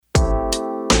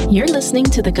You're listening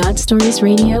to the God Stories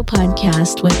Radio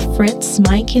podcast with Fritz,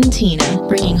 Mike, and Tina,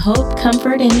 bringing hope,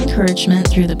 comfort, and encouragement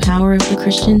through the power of the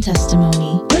Christian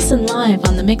testimony. Listen live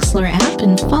on the Mixlr app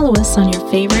and follow us on your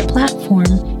favorite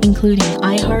platform, including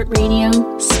iHeartRadio,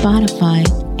 Spotify,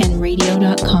 and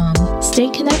radio.com. Stay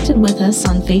connected with us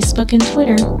on Facebook and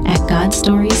Twitter at God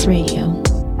Stories Radio.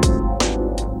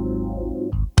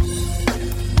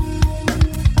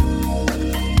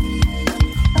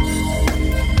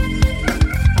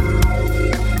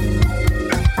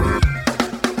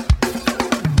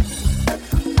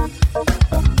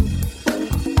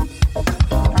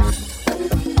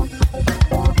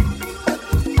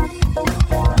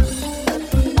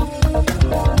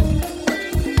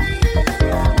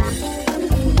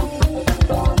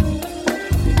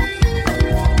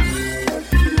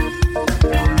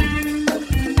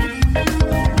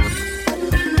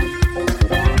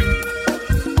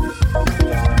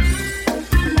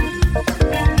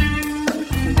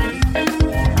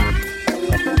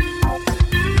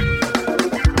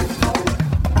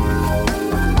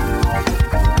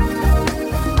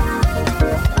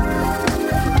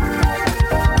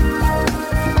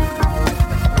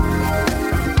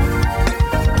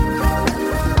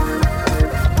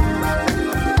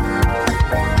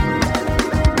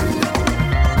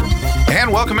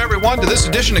 To this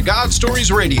edition of God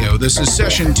Stories Radio. This is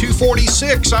session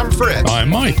 246. I'm Fred. I'm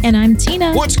Mike. And I'm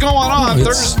Tina. What's going on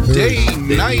Thursday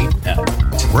night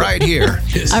right here?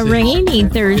 A rainy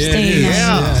Thursday night.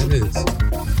 Yeah, it is.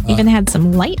 Even had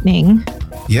some lightning.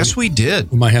 Yes, we did.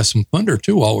 We might have some thunder,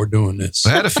 too, while we're doing this.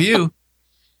 I had a few.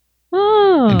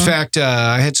 Oh. In fact,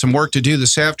 I had some work to do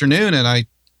this afternoon, and I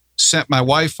sent my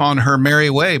wife on her merry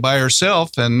way by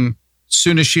herself, and as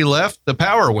soon as she left, the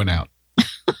power went out.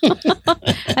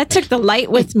 I took the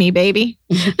light with me, baby.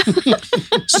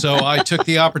 So I took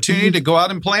the opportunity to go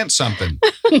out and plant something.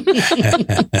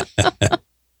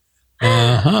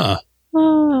 Uh-huh.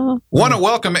 Oh. Want to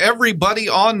welcome everybody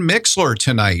on Mixlr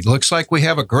tonight. Looks like we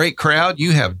have a great crowd.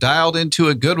 You have dialed into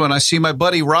a good one. I see my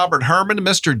buddy Robert Herman,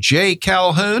 Mr. Jay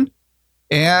Calhoun,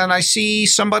 and I see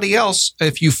somebody else.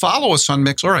 If you follow us on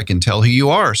Mixlr, I can tell who you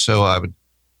are. So I would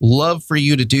love for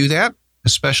you to do that,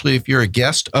 especially if you're a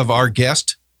guest of our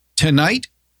guest tonight.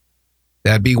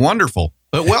 That'd be wonderful.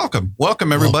 But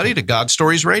welcome everybody to God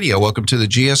Stories Radio. Welcome to the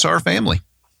GSR family.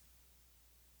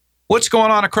 What's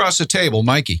going on across the table,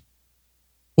 Mikey?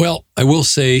 Well, I will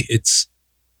say it's,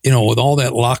 with all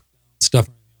that lockdown stuff,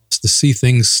 to see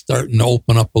things starting to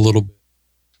open up a little bit.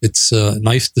 It's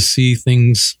nice to see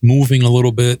things moving a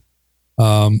little bit.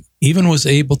 Even was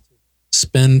able to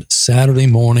spend Saturday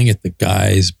morning at the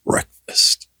guys'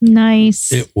 breakfast.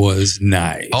 Nice. It was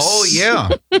nice. Oh, yeah.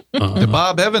 The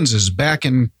Bob Evans is back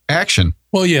in action.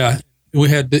 Well, yeah. We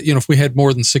had, if we had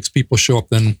more than 6 people show up,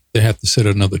 then they have to sit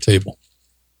at another table.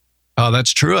 Oh,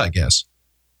 that's true, I guess.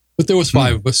 But there was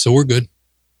 5 of us, so we're good.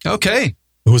 Okay.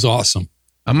 It was awesome.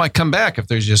 I might come back if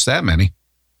there's just that many.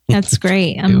 That's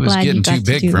great. I'm it was glad getting you got too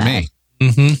big to do for that. me.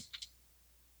 Mm-hmm.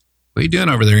 What are you doing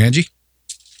over there, Angie?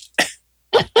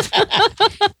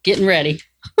 Getting ready.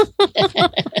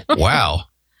 Wow.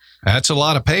 That's a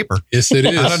lot of paper. Yes, it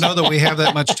is. I don't know that we have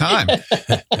that much time.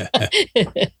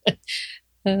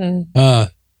 All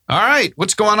right.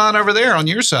 What's going on over there on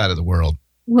your side of the world?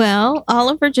 Well,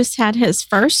 Oliver just had his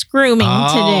first grooming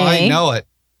today. I know it.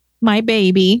 My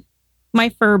baby, my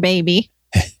fur baby.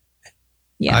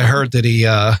 Yeah, I heard that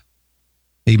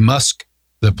he musked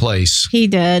the place. he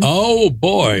did. Oh,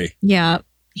 boy. Yeah,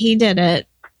 he did it.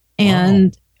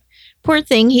 And poor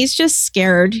thing, he's just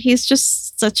scared. He's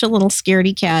just such a little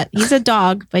scaredy cat. He's a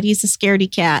dog, but he's a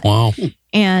scaredy cat. Wow.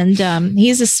 And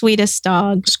he's the sweetest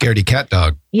dog. Scaredy cat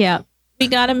dog. Yeah. We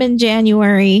got him in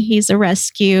January. He's a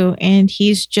rescue, and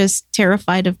he's just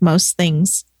terrified of most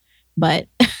things. But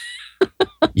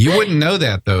You wouldn't know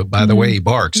that, though, by the way he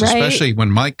barks, Right? especially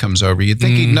when Mike comes over. You'd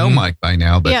think he'd know Mike by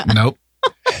now, but Yeah. nope.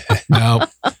 No.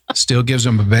 Still gives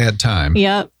him a bad time.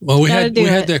 yep. Well, we Gotta had do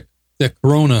that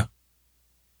Corona,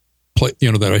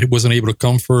 that I wasn't able to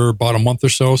come for about a month or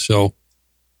so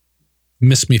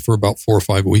missed me for about 4 or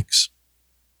 5 weeks.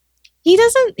 He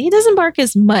doesn't bark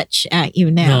as much at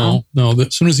you now. No.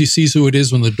 As soon as he sees who it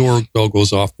is, when the doorbell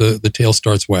goes off, the tail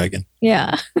starts wagging.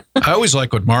 Yeah. I always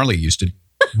like what Marley used to do.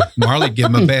 Marley'd give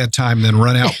him a bad time, then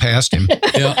run out past him.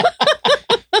 Yeah.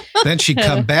 Then she'd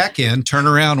come back in, turn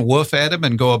around, woof at him,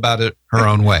 and go about it her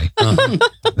own way. Uh-huh.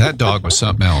 That dog was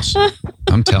something else.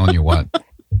 I'm telling you what.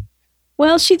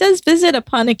 Well, she does visit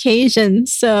upon occasion,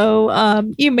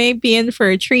 so you may be in for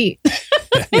a treat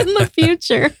in the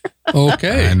future.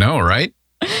 Okay. I know, right?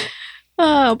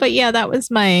 Oh, but yeah, that was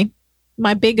my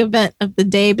my big event of the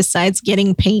day besides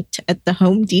getting paint at the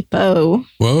Home Depot.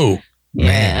 Whoa.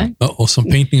 Yeah. Uh-oh, some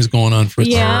painting's going on, Fritz.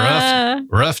 Yeah.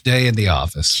 Rough day in the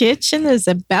office. Kitchen is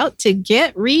about to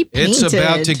get repainted. It's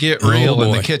about to get real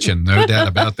in the kitchen. No doubt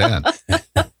about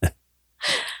that.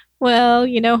 Well,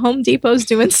 Home Depot's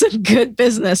doing some good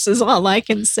business is all I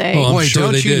can say. Oh, I'm Boy, sure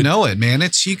don't they you did. know it, man.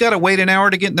 You got to wait an hour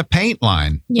to get in the paint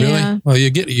line. Yeah. Really? Well, you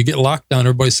get locked down.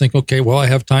 Everybody's thinking, okay, well, I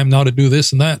have time now to do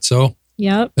this and that. So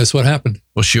Yep. that's what happened.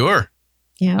 Well, sure.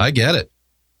 Yeah. I get it.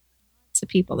 Lots of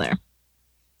people there.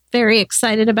 Very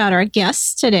excited about our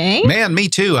guests today. Man, me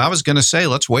too. I was going to say,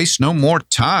 let's waste no more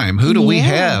time. Who do we Yeah.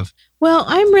 have? Well,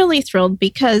 I'm really thrilled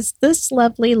because this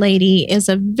lovely lady is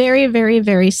a very, very,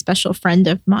 very special friend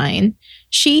of mine.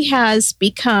 She has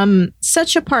become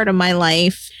such a part of my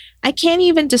life. I can't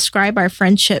even describe our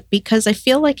friendship because I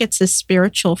feel like it's a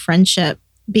spiritual friendship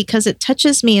because it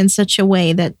touches me in such a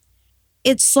way that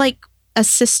it's like a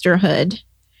sisterhood,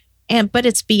 but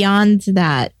it's beyond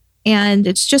that. And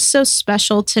it's just so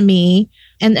special to me.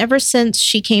 And ever since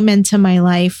she came into my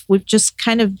life, we've just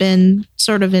kind of been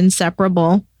sort of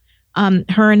inseparable.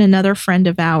 Her and another friend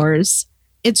of ours.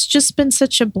 It's just been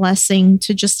such a blessing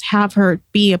to just have her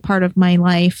be a part of my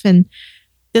life. And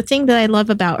the thing that I love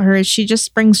about her is she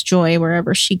just brings joy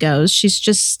wherever she goes. She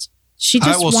just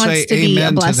wants to be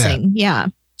a blessing. Yeah.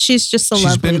 She's just a lovely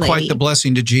lady. She's been quite the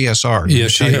blessing to GSR. Yeah, I'll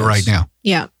she tell you has. right now.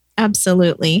 Yeah,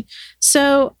 absolutely.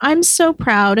 So I'm so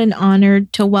proud and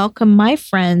honored to welcome my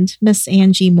friend, Miss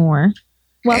Angie Moore.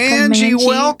 Welcome, Angie,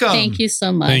 welcome. Thank you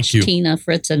so much, Thank you. Tina,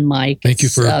 Fritz, and Mike. Thank you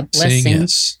It's for a blessing. saying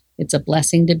yes. It's a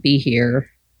blessing to be here.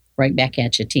 Right back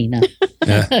at you, Tina.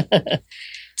 Yeah.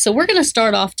 So we're going to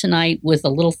start off tonight with a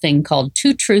little thing called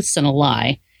Two Truths and a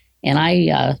Lie. And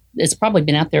it's probably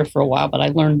been out there for a while, but I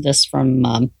learned this from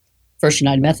First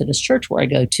United Methodist Church where I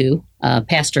go to.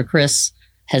 Pastor Chris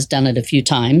has done it a few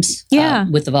times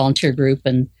with the volunteer group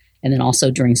and then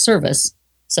also during service.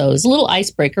 So it's a little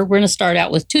icebreaker. We're going to start out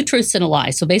with two truths and a lie.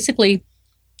 So basically,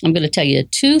 I'm going to tell you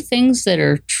two things that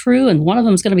are true, and one of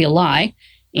them is going to be a lie.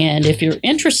 And if you're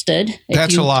interested...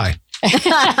 That's a lie.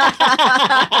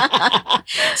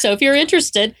 So if you're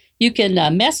interested, you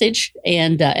can message,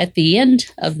 and at the end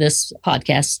of this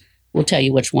podcast, we'll tell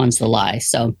you which one's the lie.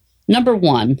 So number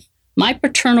one, my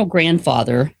paternal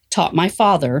grandfather taught my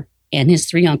father and his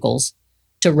three uncles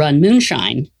to run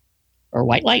moonshine or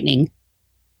white lightning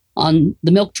on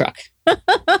the milk truck.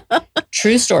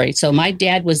 True story. So my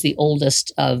dad was the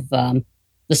oldest of the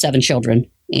 7 children.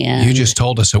 And You just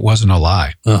told us it wasn't a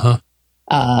lie. well,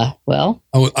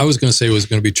 I was going to say it was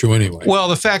going to be true anyway. Well,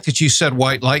 the fact that you said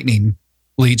white lightning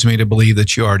leads me to believe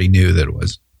that you already knew that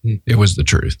it was the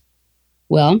truth.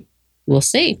 well, we'll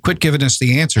see. Quit giving us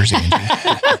the answers, Angie.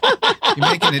 You're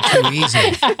making it too easy.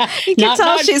 You can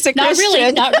tell she's a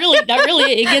Christian. Not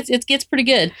really. It gets pretty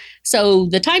good. So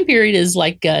the time period is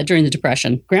like during the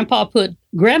Depression.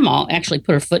 Grandma actually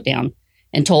put her foot down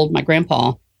and told my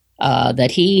grandpa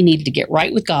that he needed to get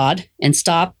right with God and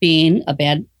stop being a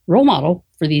bad role model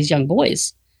for these young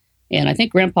boys. And I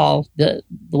think Grandpa, the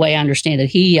way I understand it,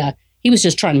 he was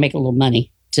just trying to make a little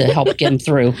money to help get him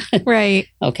through. Right.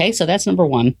 Okay, so that's number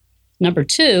one. Number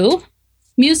two,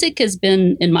 music has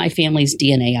been in my family's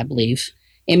DNA, I believe.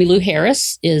 Emmylou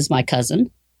Harris is my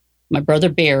cousin. My brother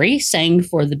Barry sang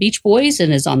for the Beach Boys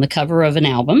and is on the cover of an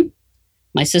album.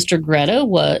 My sister Greta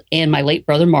and my late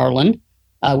brother Marlon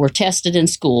were tested in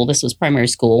school. This was primary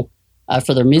school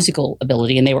for their musical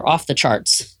ability, and they were off the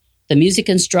charts. The music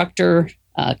instructor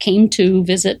came to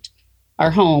visit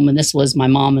our home, and this was my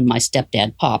mom and my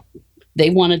stepdad, Pop.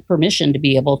 They wanted permission to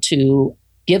be able to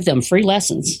give them free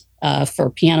lessons for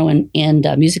piano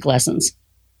and music lessons.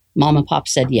 Mom and Pop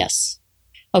said yes.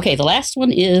 Okay, the last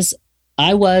one is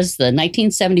I was the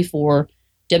 1974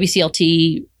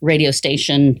 WCLT radio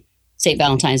station St.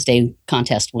 Valentine's Day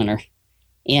contest winner.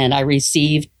 And I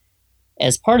received,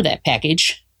 as part of that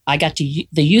package, I got the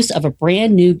use of a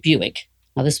brand new Buick.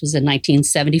 Now, this was in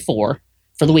 1974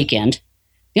 for the weekend.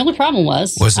 The only problem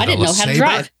was I didn't know how to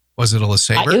drive. Was it a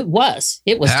LeSabre? It was.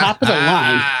 It was top of the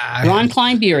line. Ron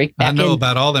Klein Buick. I know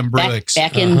about all them Buicks.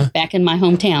 Back in my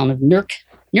hometown of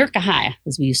Nurka,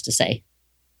 as we used to say.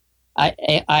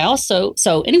 I also,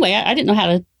 so anyway, I didn't know how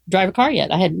to drive a car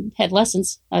yet. I hadn't had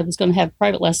lessons. I was going to have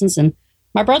private lessons, and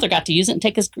my brother got to use it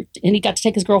and he got to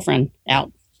take his girlfriend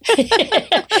out.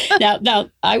 Now,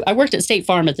 I worked at State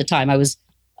Farm at the time. I was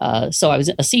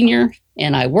a senior,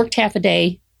 and I worked half a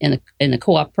day in the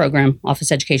co-op program,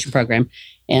 office education program,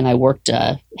 and I worked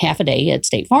half a day at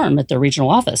State Farm at the regional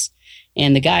office.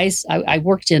 And the guys, I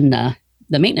worked in the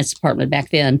maintenance department back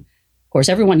then. Of course,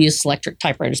 everyone used electric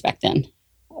typewriters back then.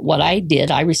 what I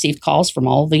did, I received calls from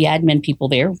all the admin people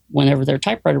there whenever their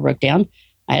typewriter broke down.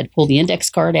 I had to pull the index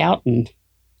card out and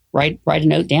write a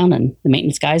note down, and the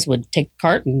maintenance guys would take the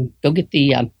cart and go get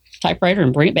the typewriter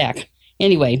and bring it back.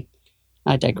 Anyway,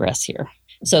 I digress here.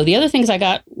 So the other things I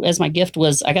got as my gift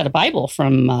was I got a Bible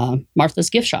from Martha's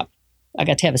Gift Shop. I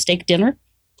got to have a steak dinner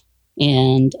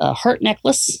and a heart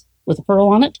necklace with a pearl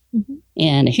on it,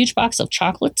 and a huge box of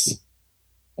chocolates,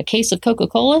 a case of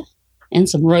Coca-Cola, and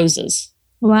some roses.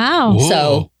 Wow. Whoa.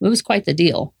 So it was quite the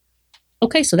deal.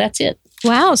 Okay, so that's it.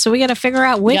 Wow. So we got to figure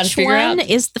out which one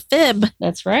is the fib.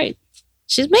 That's right.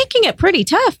 She's making it pretty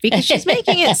tough because she's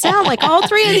making it sound like all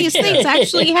three of these things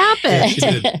actually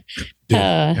happened.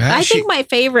 I think my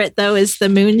favorite, though, is the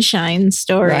moonshine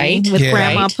story Right. with Yeah.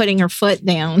 Grandma Right. putting her foot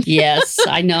down. Yes,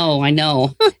 I know.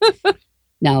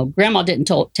 Now, Grandma didn't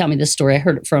tell me this story. I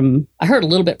heard a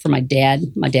little bit from my dad.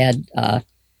 My dad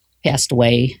passed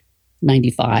away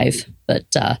 95, but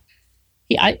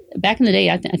back in the day,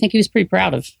 I think he was pretty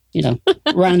proud of,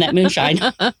 running that moonshine.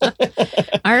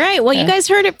 All right. Well, you guys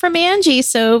heard it from Angie.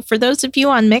 So for those of you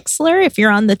on Mixlr, if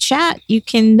you're on the chat, you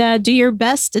can do your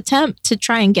best attempt to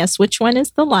try and guess which one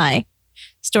is the lie.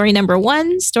 Story number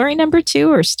 1, story number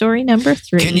 2, or story number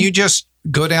 3. Can you just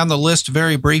go down the list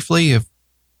very briefly?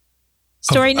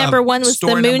 Story number 1 was the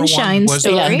story number moonshine one was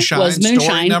story. the moonshine. Was Story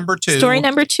moonshine. number 2. Story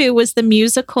number 2 was the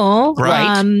musical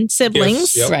Right. siblings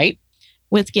Gifts, yep. Right.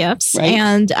 with gifts. Right.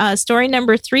 And story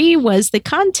number 3 was the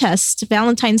contest,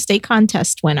 Valentine's Day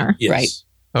contest winner, Yes. Right.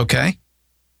 Okay.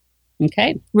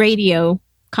 Okay. radio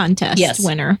contest Yes.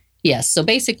 winner. Yes. So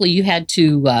basically, you had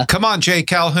to. Come on, Jay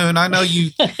Calhoun. I know you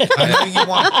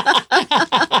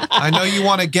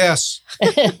want to guess.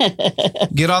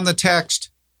 Get on the text.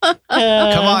 Come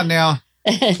on now.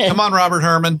 Come on, Robert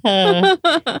Herman.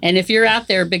 And if you're out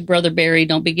there, Big Brother Barry,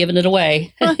 don't be giving it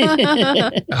away.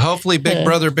 Hopefully Big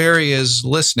Brother Barry is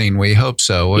listening. We hope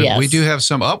so. Yes. We do have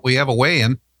we have a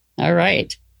weigh-in. All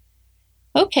right.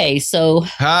 Okay. So.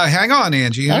 Hang on,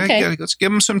 Angie. Okay. Let's give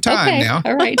him some time Okay. now.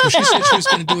 All right. Well, she said she was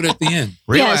going to do it at the end.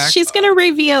 Relax. Yes, she's going to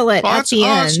reveal it Oh, at that's- the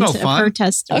that's end no of fun. her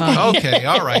testimony. Okay.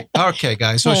 All right. Okay,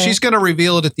 guys. So she's going to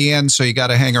reveal it at the end, so you got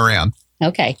to hang around.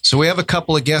 Okay. So we have a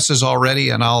couple of guesses already,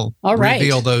 and I'll All right.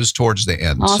 reveal those towards the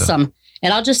end. So- Awesome.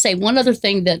 And I'll just say one other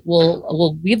thing that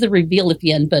we'll give the reveal at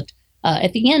the end. But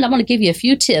at the end, I'm going to give you a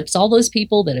few tips. All those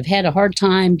people that have had a hard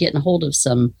time getting a hold of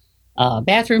some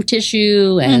bathroom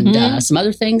tissue and some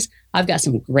other things, I've got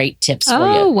some great tips for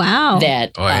Oh, you wow.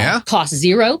 that cost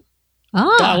 $0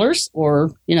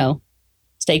 or,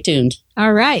 stay tuned.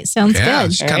 All right. Sounds yeah,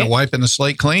 good. it's kind of wiping the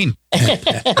slate clean.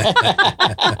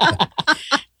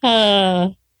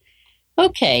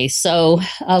 Okay, so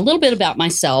a little bit about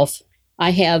myself.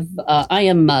 I am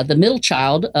the middle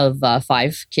child of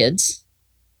 5 kids.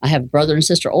 I have a brother and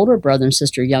sister older, brother and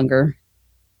sister younger.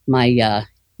 My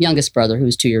youngest brother,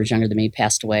 who's 2 years younger than me,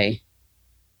 passed away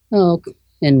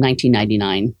in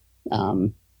 1999.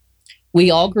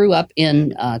 We all grew up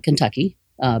in Kentucky.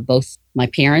 Both my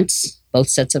parents, both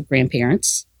sets of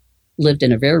grandparents, lived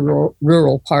in a very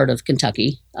rural part of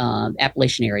Kentucky,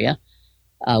 Appalachian area.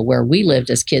 Where we lived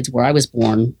as kids, where I was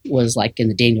born, was like in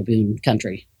the Daniel Boone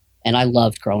country. And I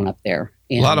loved growing up there.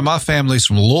 And, A lot of my family's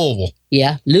from Louisville,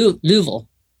 yeah, Louisville.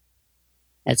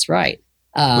 That's right.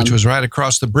 which was right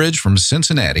across the bridge from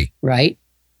Cincinnati. Right.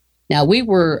 Now we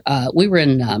were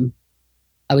in,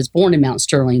 I was born in Mount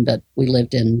Sterling, but we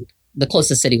lived in, the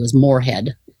closest city was Moorhead.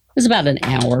 It was about an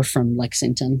hour from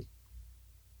Lexington.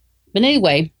 But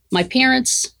anyway, my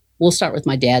parents, we'll start with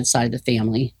my dad's side of the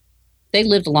family. They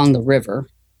lived along the river,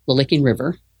 the Licking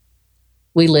River.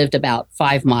 We lived about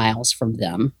 5 miles from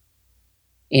them.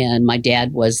 And my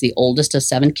dad was the oldest of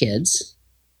 7 kids.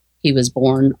 He was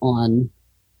born on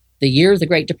the year of the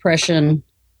Great Depression,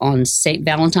 on St.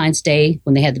 Valentine's Day,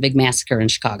 when they had the big massacre in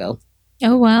Chicago.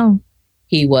 Oh, wow.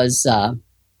 He was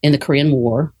in the Korean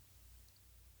War,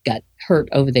 got hurt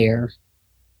over there,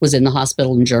 was in the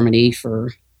hospital in Germany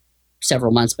for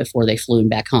several months before they flew him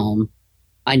back home.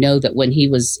 I know that when he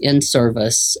was in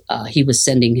service, he was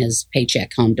sending his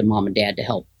paycheck home to mom and dad to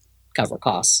help cover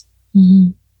costs.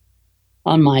 Mm-hmm.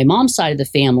 On my mom's side of the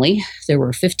family, there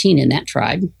were 15 in that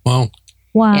tribe. Wow.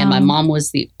 Wow. And my mom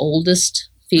was the oldest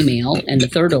female and the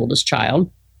third oldest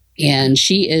child. And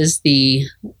she has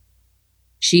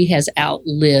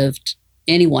outlived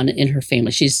anyone in her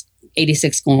family. She's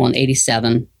 86 going on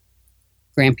 87.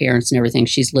 Grandparents and everything.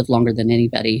 She's lived longer than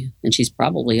anybody. And she's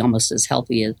probably almost as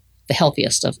healthy as the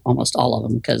healthiest of almost all of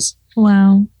them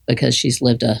because she's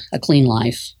lived a clean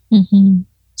life. Mm-hmm.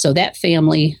 So that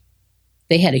family,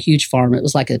 they had a huge farm. It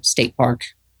was like a state park.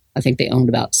 I think they owned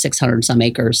about 600 some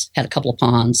acres, had a couple of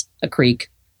ponds, a creek.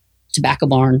 tobacco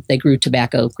barn. They grew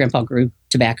tobacco. Grandpa grew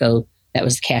tobacco. That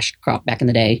was the cash crop back in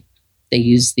the day. They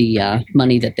used the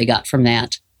money that they got from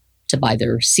that to buy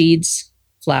their seeds,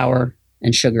 flour,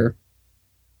 and sugar,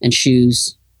 and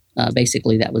shoes.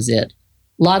 Basically, that was it.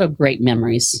 A lot of great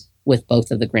memories with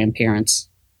both of the grandparents.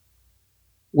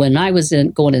 When I was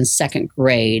going in second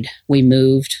grade, we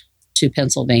moved to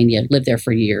Pennsylvania, lived there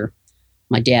for a year.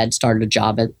 My dad started a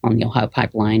job on the Ohio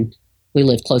Pipeline. We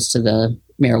lived close to the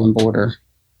Maryland border.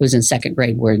 It was in second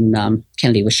grade when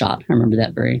Kennedy was shot. I remember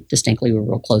that very distinctly. We were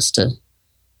real close to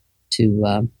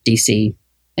D.C.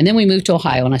 And then we moved to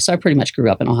Ohio, and I pretty much grew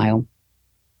up in Ohio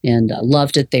and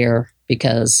loved it there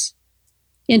because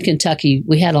in Kentucky,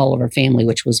 we had all of our family,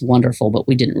 which was wonderful, but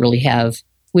we didn't really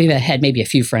we had maybe a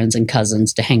few friends and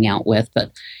cousins to hang out with.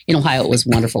 But in Ohio, it was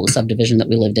wonderful, the subdivision that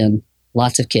we lived in.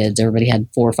 Lots of kids. Everybody had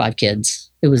 4 or 5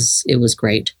 kids. It was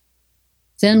great.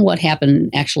 Then what happened,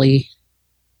 actually,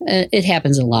 it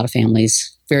happens in a lot of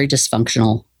families, very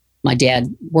dysfunctional. My dad,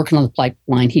 working on the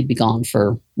pipeline, he'd be gone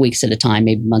for weeks at a time,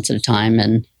 maybe months at a time.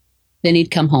 And then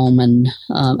he'd come home and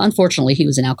unfortunately, he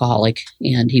was an alcoholic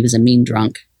and he was a mean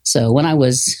drunk. So when I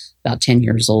was about 10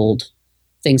 years old,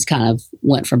 things kind of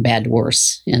went from bad to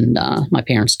worse. And my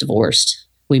parents divorced.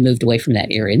 We moved away from that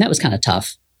area. And that was kind of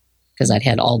tough because I'd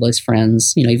had all those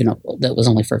friends, even though that was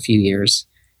only for a few years.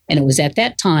 And it was at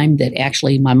that time that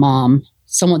actually my mom,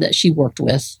 someone that she worked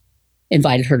with,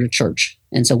 invited her to church.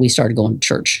 And so we started going to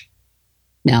church.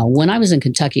 Now, when I was in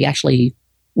Kentucky, actually,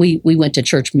 we went to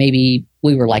church. Maybe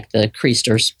we were like the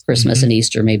Creasters, Christmas and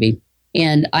Easter, maybe.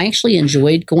 And I actually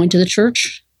enjoyed going to the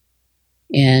church.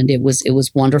 And it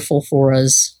was wonderful for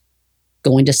us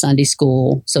going to Sunday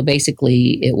school. So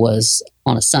basically, it was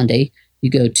on a Sunday. You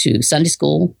go to Sunday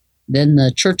school, then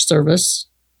the church service,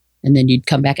 and then you'd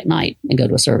come back at night and go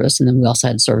to a service. And then we also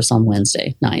had service on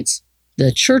Wednesday nights.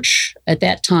 The church at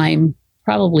that time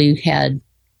probably had,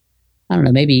 I don't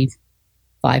know, maybe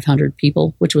 500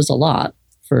 people, which was a lot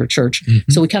for a church.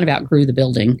 So we kind of outgrew the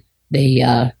building. They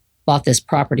bought this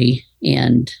property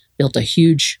and built a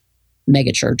huge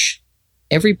mega church.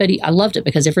 I loved it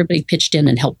because everybody pitched in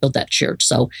and helped build that church.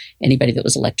 So anybody that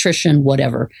was an electrician,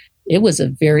 whatever, it was a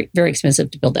very, very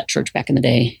expensive to build that church back in the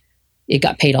day. It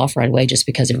got paid off right away just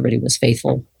because everybody was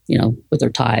faithful, with their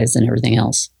tithes and everything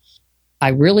else.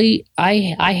 I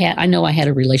know I had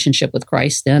a relationship with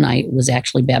Christ then. I was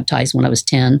actually baptized when I was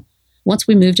 10. Once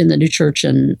we moved in the new church,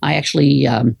 and I actually,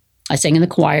 I sang in the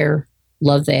choir,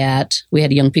 loved that. We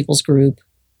had a young people's group.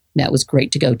 That was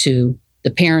great to go to.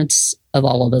 The parents of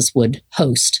all of us would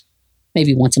host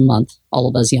maybe once a month, all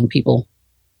of us young people,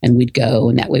 and we'd go.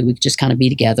 And that way we could just kind of be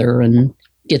together and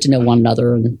get to know one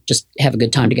another and just have a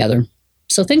good time together.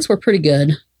 So things were pretty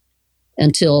good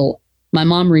until my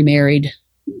mom remarried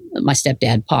my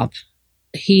stepdad, Pop.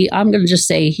 I'm going to just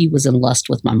say he was in lust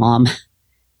with my mom.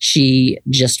 She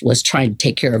just was trying to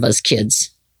take care of us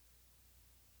kids.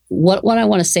 What I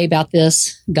want to say about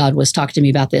this, God was talking to me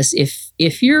about this.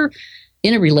 If you're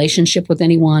in a relationship with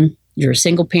anyone, you're a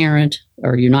single parent,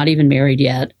 or you're not even married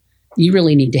yet, you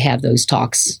really need to have those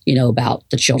talks, about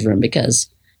the children, because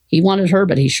he wanted her,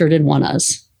 but he sure didn't want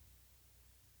us.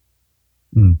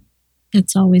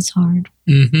 It's always hard.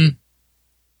 Mm-hmm.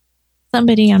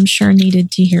 Somebody, I'm sure, needed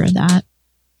to hear that.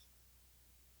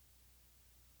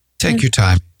 Take your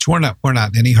time. We're not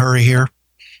in any hurry here.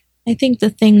 I think the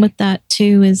thing with that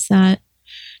too is that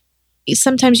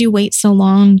sometimes you wait so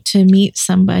long to meet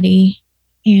somebody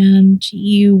and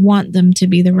you want them to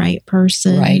be the right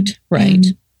person. Right. And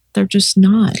they're just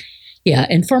not. Yeah.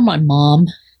 And for my mom,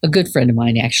 a good friend of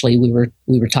mine, actually, we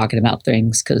were talking about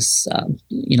things because,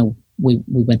 we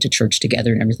went to church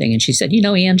together and everything. And she said,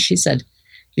 Ann, she said,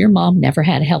 your mom never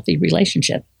had a healthy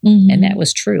relationship. And that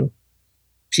was true.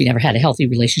 She never had a healthy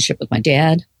relationship with my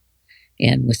dad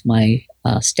and with my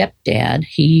stepdad.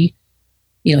 He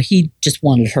just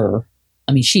wanted her.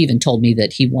 I mean, she even told me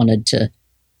that he wanted to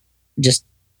just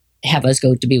have us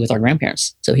go to be with our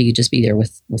grandparents so he could just be there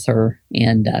with her.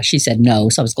 And she said no.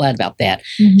 So I was glad about that.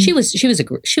 She was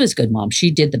a good mom.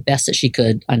 She did the best that she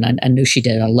could. And I knew she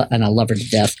did. And I love her to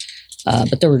death.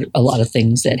 But there were a lot of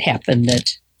things that happened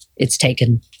that it's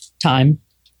taken time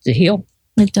to heal.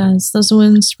 It does. Those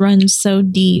wounds run so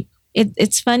deep.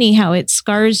 It's funny how it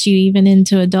scars you even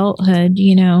into adulthood.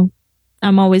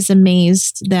 I'm always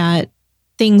amazed that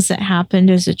things that happened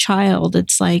as a child,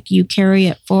 it's like you carry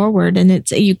it forward and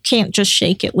you can't just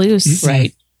shake it loose.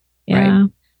 Right. Yeah. Right.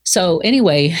 So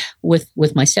anyway, with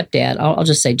my stepdad, I'll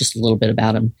just say just a little bit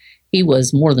about him. He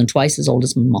was more than twice as old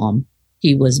as my mom.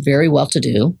 He was very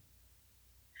well-to-do,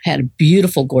 had a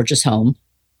beautiful, gorgeous home.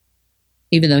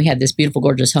 Even though he had this beautiful,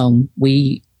 gorgeous home,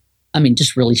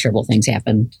 just really terrible things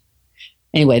happened.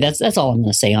 Anyway, that's all I'm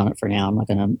going to say on it for now. I'm not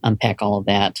going to unpack all of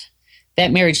that.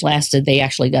 That marriage lasted. They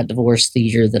actually got divorced the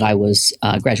year that I was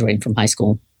graduating from high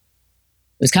school.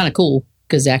 It was kind of cool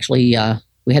because actually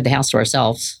we had the house to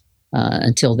ourselves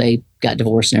until they got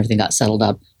divorced and everything got settled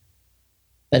up.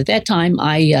 But at that time,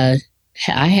 I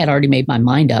had already made my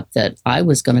mind up that I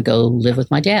was going to go live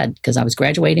with my dad because I was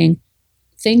graduating.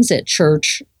 Things at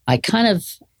church, I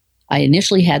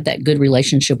initially had that good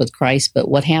relationship with Christ, but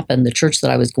what happened, the church that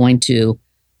I was going to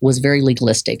was very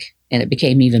legalistic, and it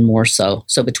became even more so.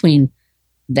 So between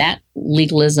that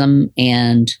legalism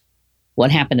and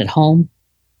what happened at home,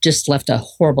 just left a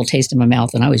horrible taste in my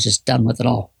mouth, and I was just done with it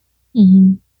all.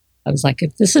 Mm-hmm. I was like,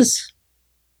 if this is...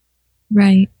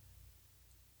 Right.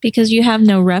 Because you have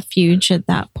no refuge at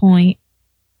that point.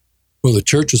 Well, the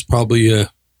church was probably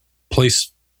a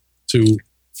place to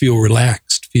feel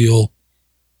relaxed, feel...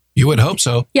 You would hope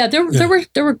so. Yeah, there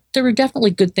were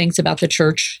definitely good things about the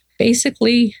church.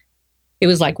 Basically, it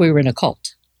was like we were in a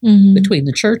cult between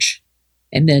the church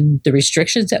and then the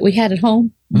restrictions that we had at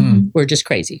home were just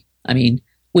crazy. I mean,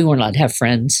 we weren't allowed to have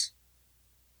friends.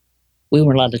 We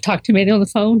weren't allowed to talk to anybody on the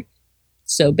phone.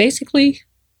 So basically,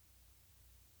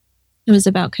 it was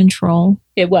about control.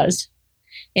 It was.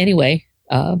 Anyway,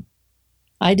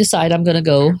 I decided I'm going to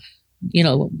go,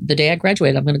 the day I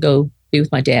graduated, I'm going to go be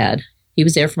with my dad. He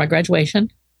was there for my graduation.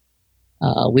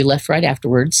 We left right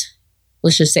afterwards.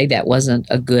 Let's just say that wasn't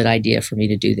a good idea for me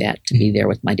to do that, to be there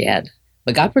with my dad.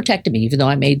 But God protected me, even though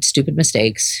I made stupid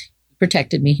mistakes. He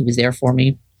protected me. He was there for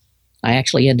me. I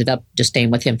actually ended up just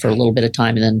staying with him for a little bit of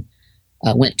time and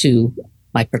then went to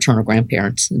my paternal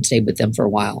grandparents and stayed with them for a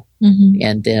while. Mm-hmm.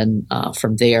 And then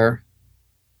from there,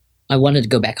 I wanted to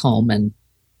go back home. And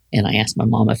I asked my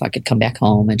mom if I could come back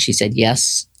home. And she said,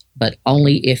 yes, but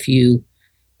only if you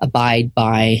abide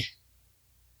by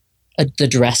the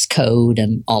dress code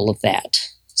and all of that.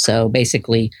 So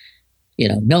basically,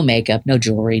 no makeup, no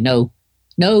jewelry, no,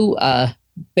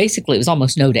 basically it was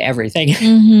almost no to everything.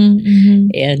 Mm-hmm, mm-hmm.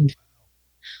 And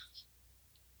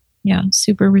yeah,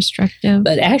 super restrictive.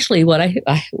 But actually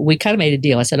we kind of made a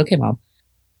deal. I said, okay, Mom,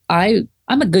 I'm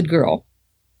a good girl.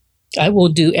 I will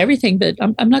do everything, but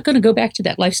I'm not going to go back to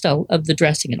that lifestyle of the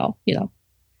dressing and all,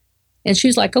 And she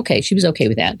was like, okay, she was okay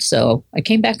with that. So I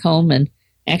came back home and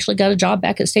actually got a job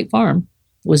back at State Farm,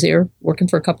 was there working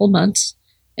for a couple of months,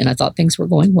 and I thought things were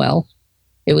going well.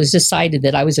 It was decided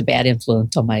that I was a bad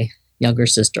influence on my younger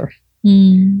sister.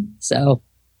 So.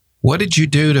 What did you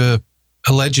do to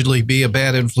allegedly be a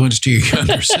bad influence to your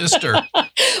younger sister?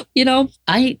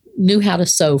 I knew how to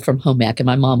sew from home ec, and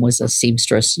my mom was a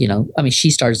seamstress, she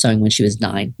started sewing when she was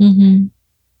 9.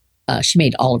 Mm-hmm. She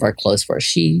made all of our clothes for us.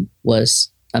 She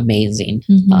was amazing.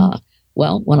 Mm-hmm.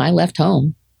 Well, when I left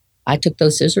home, I took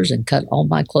those scissors and cut all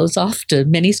my clothes off to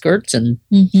mini skirts and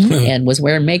was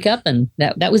wearing makeup, and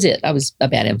that was it. I was a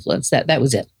bad influence. That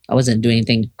was it. I wasn't doing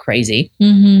anything crazy,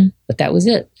 but that was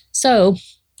it. So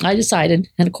I decided,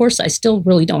 and of course I still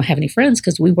really don't have any friends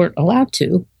because we weren't allowed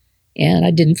to, and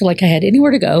I didn't feel like I had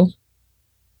anywhere to go.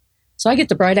 So I get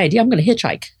the bright idea, I'm going to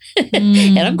hitchhike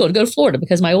and I'm going to go to Florida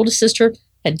because my oldest sister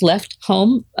had left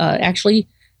home. Actually,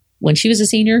 when she was a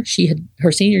senior,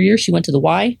 her senior year, she went to the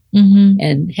Y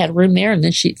and had a room there. And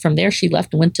then from there, she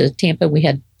left and went to Tampa. We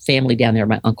had family down there,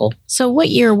 my uncle. So what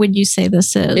year would you say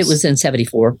this is? It was in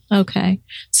 74. Okay.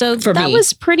 So For that me.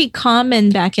 was pretty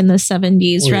common back in the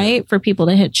 70s, right? For people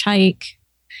to hitchhike.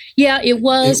 Yeah, it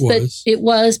was. But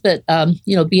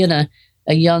being a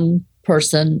young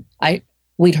person,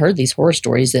 we'd heard these horror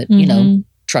stories that,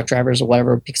 truck drivers or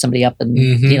whatever pick somebody up and,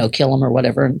 kill them or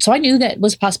whatever. And so I knew that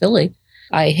was a possibility.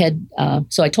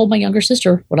 So I told my younger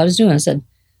sister what I was doing. I said,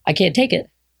 I can't take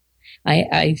it.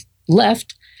 I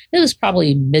left. It was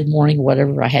probably mid-morning or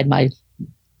whatever. I had my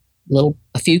a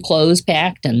few clothes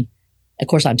packed. And of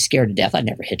course, I'm scared to death. I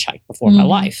never hitchhiked before in my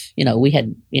life. We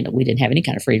didn't have any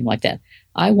kind of freedom like that.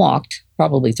 I walked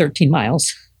probably 13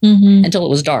 miles until it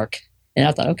was dark. And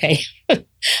I thought, okay,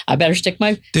 I better stick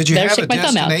my Did you have a thumb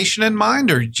out. destination in mind,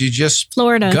 or did you just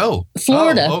Florida. go?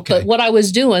 Florida. Oh, okay. But what I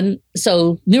was doing,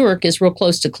 so Newark is real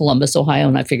close to Columbus, Ohio,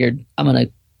 and I figured I'm going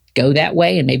to go that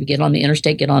way and maybe get on the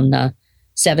interstate, get on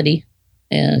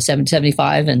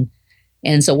 775.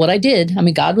 And so what I did,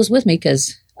 God was with me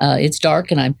because it's dark,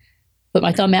 and I put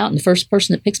my thumb out, and the first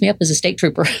person that picks me up is a state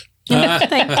trooper.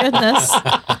 Thank goodness.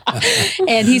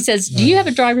 And he says, do you have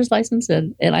a driver's license?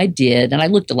 And I did. And I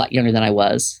looked a lot younger than I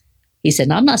was. He said,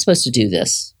 no, I'm not supposed to do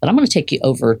this, but I'm going to take you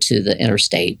over to the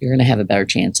interstate. You're going to have a better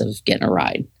chance of getting a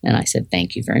ride. And I said,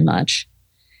 thank you very much.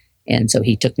 And so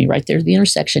he took me right there to the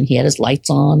intersection. He had his lights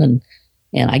on,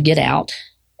 and I get out.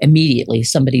 Immediately,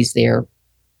 somebody's there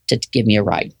to give me a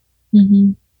ride.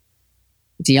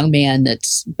 It's a young man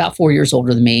that's about 4 years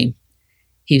older than me.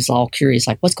 He's all curious,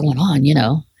 like, what's going on,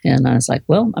 And I was like,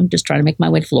 well, I'm just trying to make my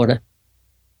way to Florida.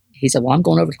 He said, well, I'm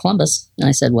going over to Columbus. And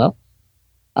I said, well,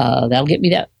 that'll get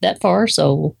me that far.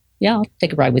 So, yeah, I'll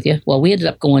take a ride with you. Well, we ended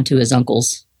up going to his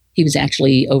uncle's. He was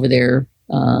actually over there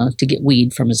to get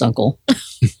weed from his uncle.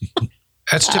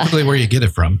 That's typically where you get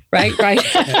it from. Right.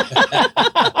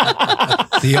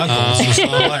 The uncles.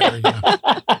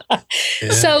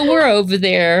 Yeah. So we're over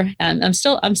there, and I'm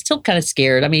still kind of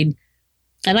scared. I mean,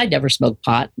 and I never smoked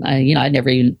pot. I never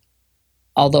even,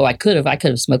 although I could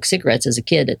have smoked cigarettes as a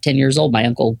kid. At 10 years old, my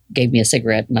uncle gave me a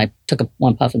cigarette, and I took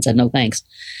one puff and said, no, thanks.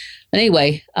 But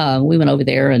anyway, we went over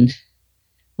there, and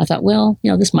I thought, well,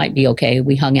 this might be okay.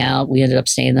 We hung out. We ended up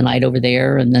staying the night over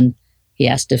there, and then he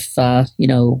asked if, I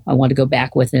wanted to go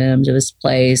back with him to his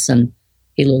place, and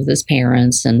he lived with his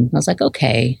parents. And I was like,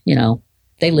 okay,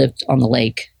 they lived on the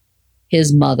lake.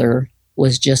 His mother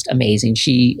was just amazing.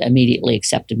 She immediately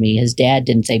accepted me. His dad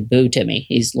didn't say boo to me.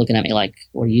 He's looking at me like,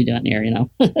 what are you doing here,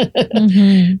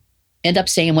 Mm-hmm. End up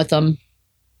staying with him.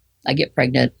 I get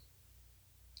pregnant.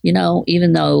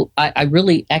 Even though I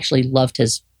really actually loved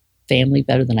his family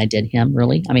better than I did him,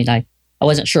 really. I mean, I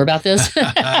wasn't sure about this.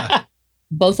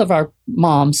 Both of our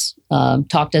moms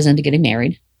talked us into getting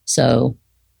married. So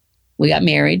we got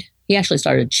married. He actually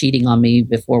started cheating on me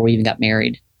before we even got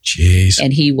married. Jeez.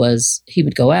 And he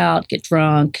would go out, get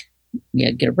drunk,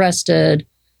 get arrested.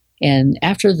 And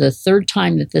after the third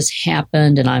time that this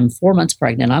happened, and I'm 4 months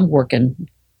pregnant, I'm working.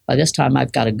 By this time,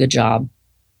 I've got a good job,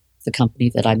 the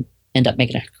company that I end up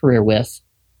making a career with.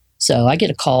 So I get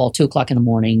a call 2:00 in the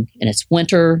morning, and it's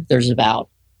winter. There's about,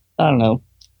 4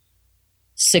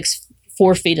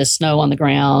 feet of snow on the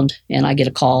ground. And I get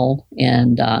a call,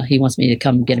 and he wants me to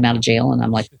come get him out of jail. And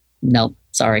I'm like, nope,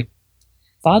 sorry.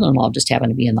 Father-in-law just happened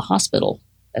to be in the hospital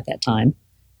at that time.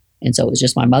 And so it was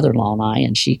just my mother-in-law and I,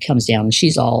 and she comes down and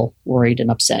she's all worried and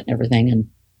upset and everything. And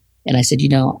I said,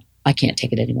 I can't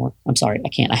take it anymore. I'm sorry. I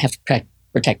can't. I have to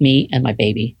protect me and my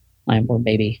baby, my unborn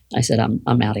baby. I said, I'm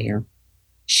out of here.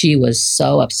 She was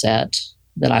so upset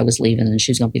that I was leaving and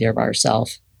she was going to be there by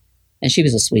herself. And she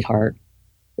was a sweetheart,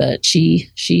 but she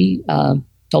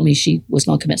told me she was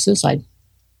going to commit suicide.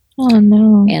 Oh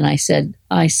no. And I said,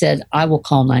 I will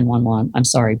call 911. I'm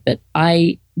sorry, but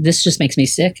this just makes me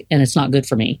sick and it's not good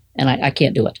for me. And I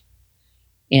can't do it.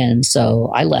 And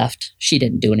so I left. She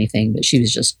didn't do anything, but she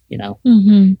was just,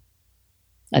 Mm-hmm.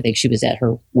 I think she was at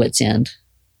her wit's end.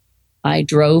 I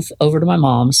drove over to my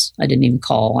mom's. I didn't even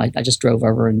call. I just drove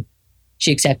over and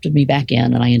she accepted me back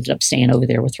in and I ended up staying over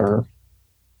there with her.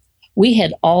 We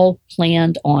had all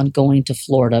planned on going to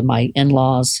Florida, my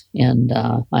in-laws and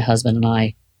my husband and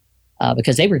I,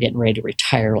 because they were getting ready to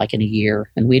retire like in a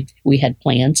year. And we had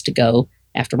plans to go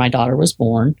after my daughter was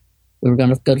born. We were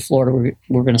going to go to Florida. We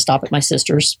were going to stop at my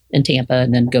sister's in Tampa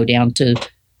and then go down to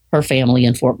her family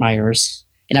in Fort Myers.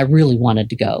 And I really wanted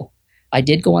to go. I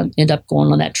did end up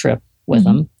going on that trip with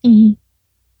them. Mm-hmm.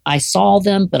 I saw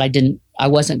them, but I knew I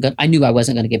wasn't going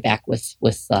to get back with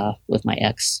my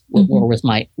ex or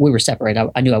we were separated.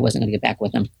 I knew I wasn't going to get back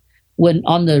with him. When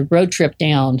on the road trip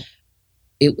down,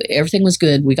 everything was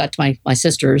good. We got to my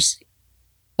sister's.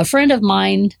 A friend of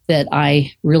mine that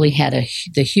I really had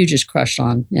the hugest crush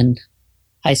on in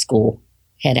high school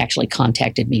had actually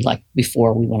contacted me like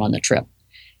before we went on the trip.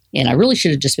 And I really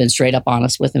should have just been straight up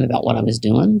honest with him about what I was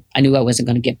doing. I knew I wasn't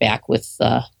going to get back with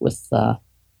my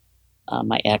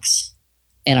ex,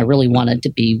 and I really wanted to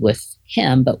be with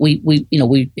him. But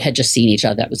we had just seen each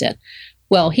other. That was it.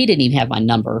 Well, he didn't even have my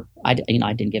number. I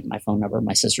didn't give him my phone number,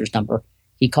 my sister's number.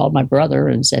 He called my brother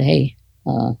and said, "Hey,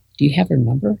 do you have her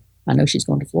number? I know she's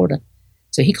going to Florida."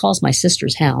 So he calls my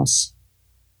sister's house,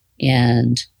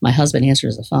 and my husband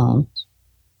answers the phone.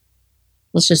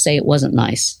 Let's just say it wasn't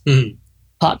nice. Mm-hmm.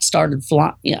 Pot started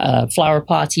flower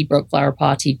pots. He broke flower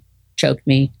pots. He choked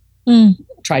me,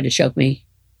 tried to choke me.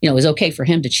 It was okay for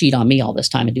him to cheat on me all this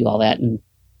time and do all that. And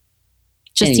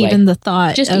anyway, even the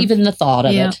thought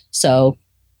of it. So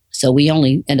we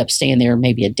only end up staying there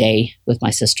maybe a day with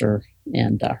my sister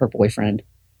and her boyfriend.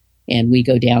 And we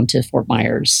go down to Fort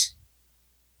Myers.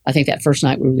 I think that first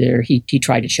night we were there, he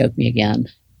tried to choke me again.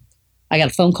 I got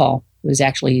a phone call. It was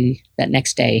actually that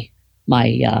next day.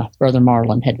 My brother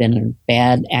Marlon had been in a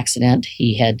bad accident.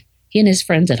 He and his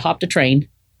friends had hopped a train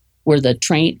where the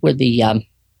train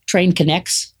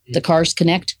connects, the cars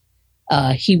connect.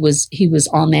 He was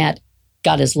on that,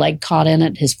 got his leg caught in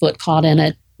it, his foot caught in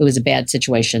it. It was a bad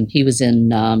situation. He was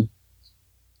in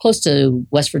close to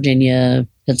West Virginia,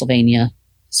 Pennsylvania.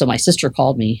 So my sister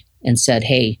called me and said,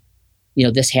 "Hey,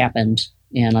 this happened."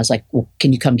 And I was like, "Well,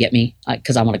 can you come get me?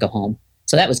 Because I want to go home."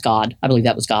 So that was God. I believe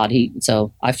that was God.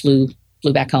 So I flew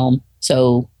flew back home.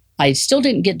 So I still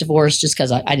didn't get divorced just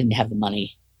because I didn't have the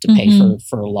money to pay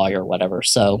for a lawyer or whatever.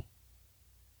 So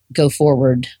go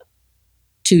forward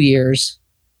 2 years.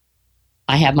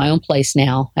 I have my own place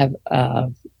now, and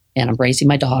I'm raising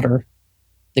my daughter.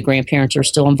 The grandparents are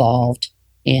still involved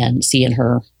and seeing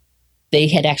her. They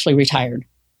had actually retired.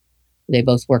 They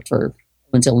both worked for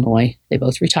Owens, Illinois. They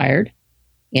both retired,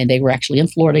 and they were actually in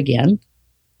Florida again.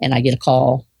 And I get a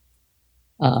call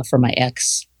from my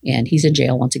ex, and he's in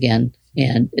jail once again.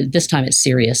 And this time it's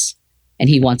serious. And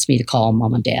he wants me to call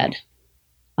mom and dad.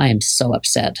 I am so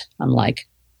upset. I'm like,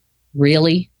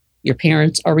 really? Your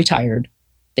parents are retired.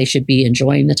 They should be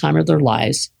enjoying the time of their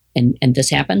lives. And this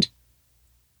happened?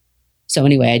 So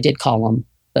anyway, I did call them.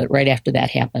 But right after that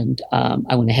happened,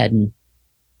 I went ahead and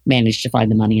managed to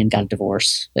find the money and got a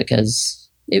divorce because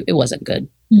it wasn't good.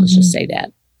 Let's just say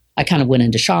that. I kind of went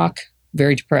into shock,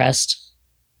 very depressed.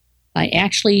 I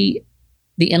actually,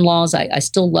 the in-laws, I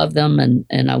still love them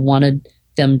and I wanted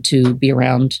them to be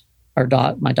around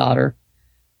my daughter.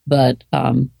 But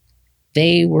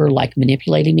they were like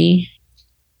manipulating me.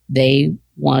 They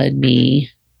wanted me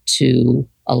to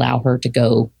allow her to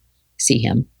go see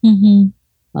him. I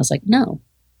was like, no.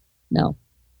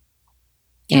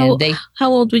 And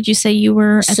how old would you say you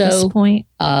were at this point?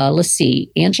 Let's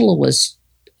see. Angela was,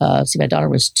 my daughter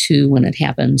was 2 when it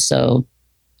happened. So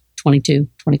 22,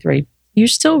 23. You're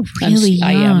still really young.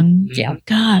 I am. Yeah.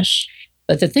 Gosh.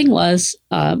 But the thing was,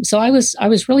 so I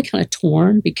was really kind of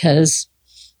torn because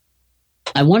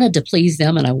I wanted to please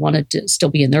them and I wanted to still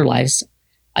be in their lives.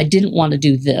 I didn't want to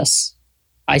do this.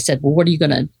 I said, well, what are you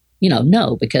going to,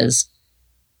 no, because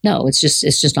no, it's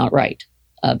just not right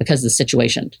because of the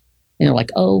situation. And they're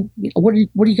like, oh, what are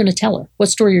you going to tell her? What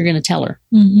story are you going to tell her,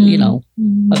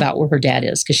 about where her dad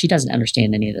is? Because she doesn't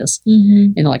understand any of this.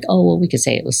 And they're like, oh, well, we could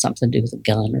say it was something to do with a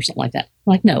gun or something like that.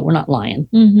 I'm like, no, we're not lying.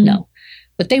 No.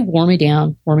 But they wore me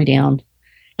down. And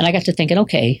I got to thinking,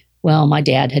 okay, well, my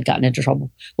dad had gotten into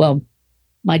trouble. Well,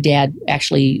 my dad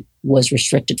actually was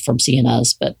restricted from seeing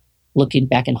us. But looking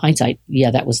back in hindsight, yeah,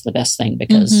 that was the best thing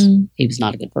because he was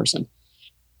not a good person.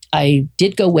 I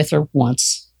did go with her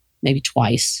once, maybe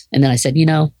twice. And then I said,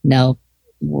 no,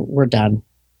 we're done. I'm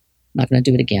not going to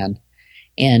do it again.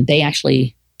 And they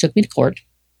actually took me to court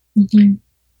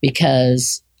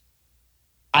because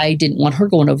I didn't want her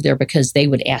going over there because they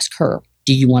would ask her,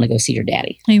 do you want to go see your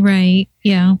daddy? Right.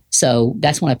 Yeah. So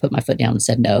that's when I put my foot down and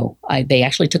said no. They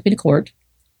actually took me to court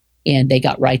and they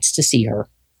got rights to see her.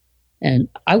 And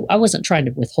I wasn't trying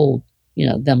to withhold,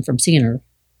 them from seeing her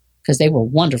because they were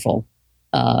wonderful.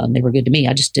 They were good to me.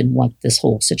 I just didn't want this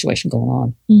whole situation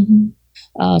going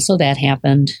on. So that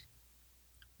happened.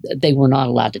 They were not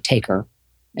allowed to take her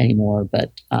anymore.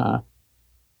 But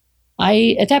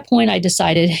at that point, I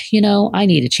decided, I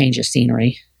need a change of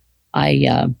scenery.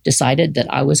 I decided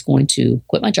that I was going to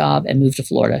quit my job and move to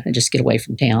Florida and just get away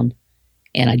from town.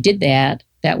 And I did that.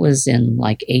 That was in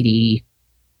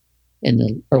in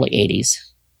the early 80s.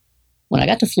 When I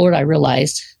got to Florida, I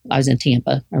realized, I was in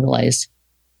Tampa, I realized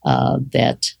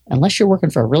that unless you're working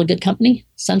for a really good company,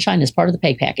 sunshine is part of the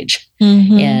pay package.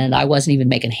 And I wasn't even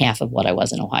making half of what I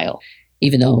was in Ohio,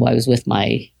 even though I was with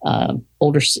my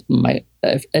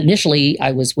initially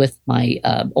I was with my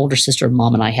older sister.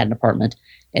 Mom and I had an apartment,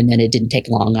 and then it didn't take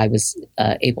long. I was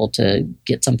able to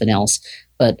get something else,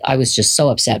 but I was just so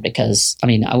upset because, I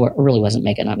really wasn't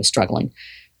making, I was struggling.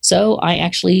 So I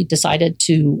actually decided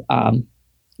to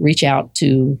reach out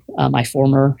to my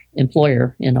former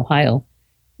employer in Ohio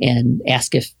and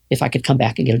ask if I could come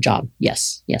back and get a job.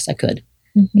 Yes, I could.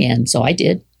 And so I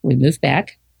did. We moved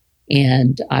back,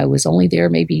 and I was only there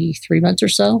maybe 3 months or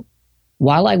so.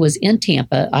 While I was in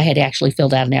Tampa, I had actually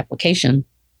filled out an application.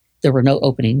 There were no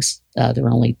openings. There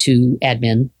were only 2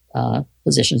 admin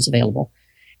positions available.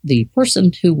 The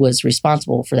person who was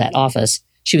responsible for that office,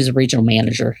 she was a regional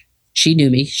manager. She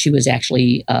knew me. She was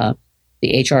actually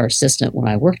the HR assistant when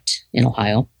I worked in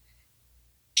Ohio.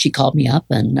 She called me up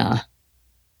and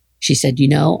she said,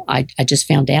 I just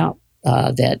found out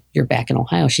that you're back in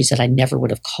Ohio. She said, I never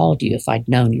would have called you if I'd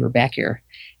known you were back here.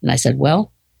 And I said, what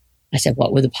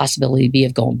would the possibility be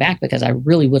of going back? Because I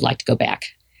really would like to go back.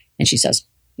 And she says,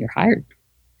 you're hired.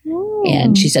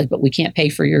 And she said, but we can't pay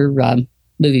for your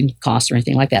moving costs or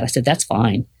anything like that. I said, that's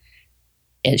fine.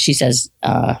 And she says,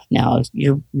 now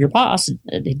your boss,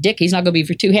 Dick, he's not going to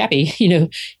be too happy. He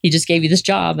just gave you this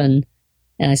job. And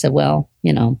I said, well,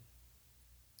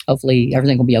 hopefully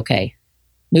everything will be okay.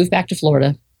 Moved back to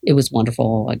Florida. It was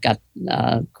wonderful. I got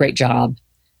a great job.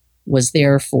 Was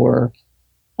there for,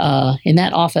 in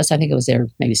that office, I think I was there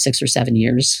maybe 6 or 7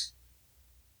 years.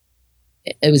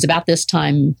 It was about this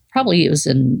time, probably it was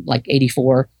in like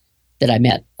 84, that I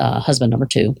met husband number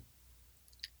 2.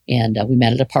 And we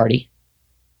met at a party.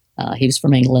 He was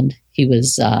from England. He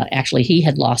was actually, he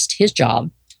had lost his job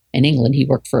in England. He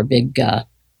worked for a big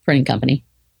printing company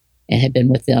and had been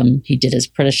with them. He did his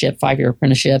apprenticeship, 5-year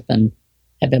apprenticeship, and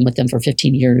had been with them for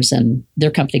 15 years. And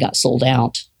their company got sold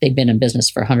out. They'd been in business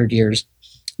for 100 years.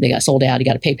 They got sold out. He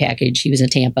got a pay package. He was in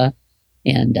Tampa.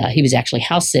 And he was actually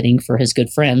house sitting for his good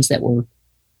friends that were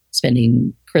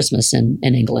spending Christmas in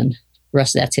England. The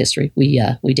rest of that's history.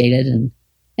 We dated and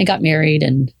got married,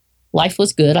 and life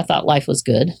was good. I thought life was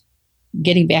good.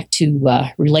 Getting back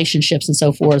to relationships and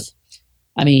so forth,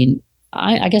 I mean,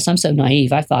 I guess I'm so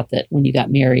naive. I thought that when you got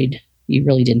married, you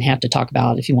really didn't have to talk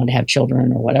about if you wanted to have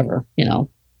children or whatever, you know.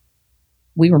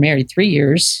 We were married 3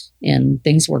 years, and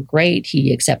things were great.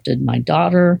 He accepted my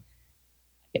daughter,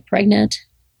 get pregnant.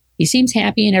 He seems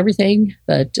happy and everything,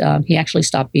 but he actually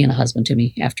stopped being a husband to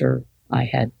me after I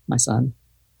had my son.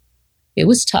 It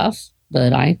was tough,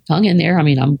 but I hung in there. I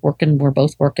mean, I'm working. We're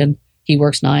both working. He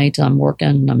works nights. I'm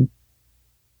working. I'm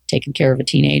taking care of a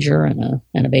teenager and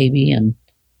a baby, and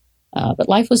but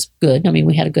life was good. I mean,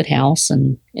 we had a good house,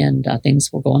 and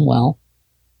things were going well.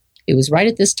 It was right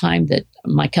at this time that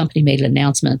my company made an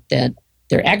announcement that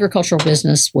their agricultural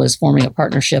business was forming a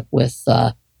partnership with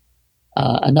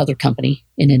another company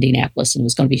in Indianapolis, and it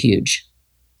was going to be huge.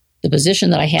 The position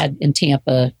that I had in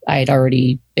Tampa, I had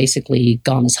already basically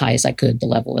gone as high as I could, the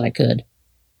level that I could,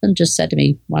 and just said to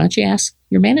me, why don't you ask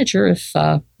your manager if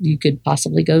you could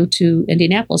possibly go to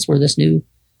Indianapolis where this new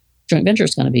joint venture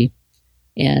is going to be?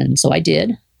 And so I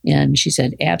did. And she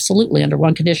said, absolutely, under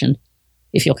one condition,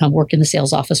 if you'll come work in the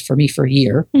sales office for me for a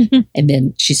year. Mm-hmm. And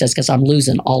then she says, because I'm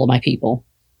losing all of my people.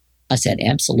 I said,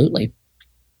 absolutely.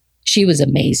 She was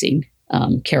amazing,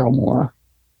 Carol Moore.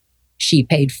 She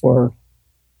paid for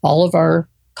all of our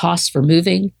costs for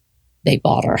moving. They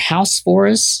bought our house for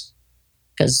us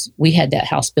because we had that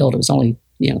house built. It was only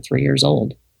 3 years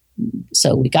old.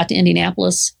 So we got to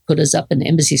Indianapolis, put us up in the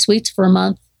Embassy Suites for a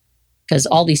month because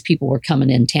all these people were coming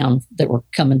in town that were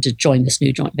coming to join this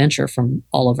new joint venture from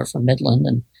all over from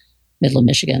Midland,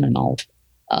 Michigan and all.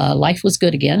 Life was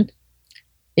good again.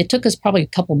 It took us probably a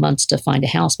couple months to find a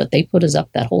house, but they put us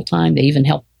up that whole time. They even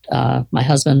helped my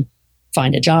husband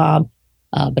find a job.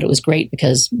 But it was great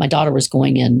because my daughter was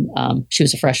going in, she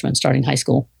was a freshman starting high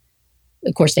school.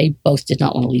 Of course, they both did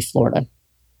not want to leave Florida.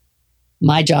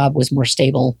 My job was more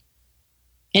stable.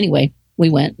 Anyway, we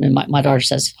went, and my daughter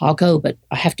says, I'll go, but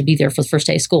I have to be there for the first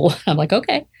day of school. I'm like,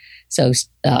 okay. So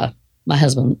my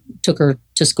husband took her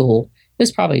to school. It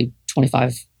was probably a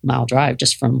 25-mile drive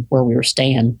just from where we were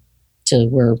staying to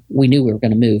where we knew we were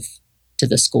going to move to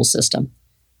the school system.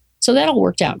 So that all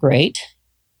worked out great.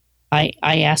 I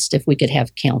asked if we could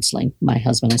have counseling. My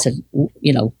husband, I said,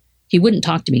 he wouldn't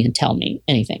talk to me and tell me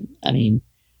anything. I mean,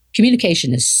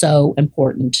 communication is so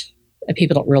important. And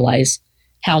people don't realize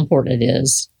how important it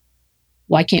is.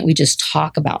 Why can't we just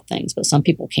talk about things? But some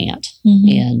people can't.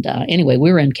 Mm-hmm. And anyway,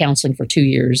 we were in counseling for 2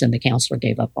 years, and the counselor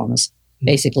gave up on us.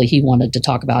 Basically, he wanted to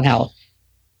talk about how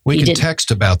we can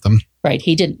text about them. Right.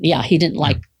 He didn't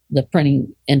like the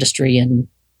printing industry in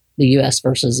the U.S.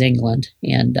 versus England.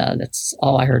 And that's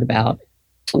all I heard about.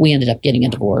 We ended up getting a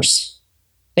divorce.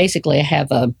 Basically, I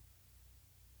have a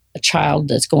child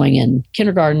that's going in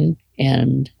kindergarten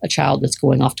and a child that's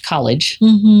going off to college.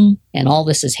 Mm-hmm. And all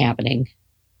this is happening.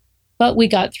 But we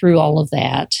got through all of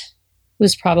that. It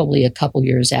was probably a couple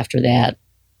years after that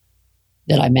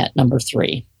I met number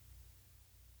 3.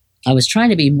 I was trying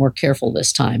to be more careful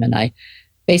this time. And I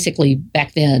basically,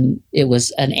 back then, it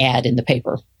was an ad in the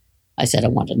paper. I said I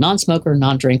wanted a non-smoker,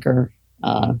 non-drinker,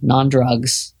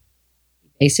 non-drugs.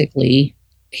 Basically,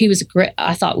 he was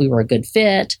I thought we were a good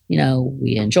fit.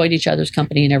 We enjoyed each other's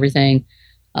company and everything.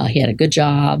 He had a good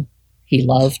job. He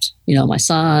loved, my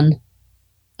son.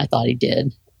 I thought he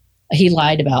did. He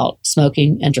lied about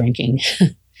smoking and drinking.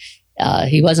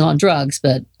 He wasn't on drugs,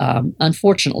 but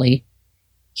unfortunately,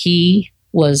 he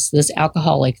was this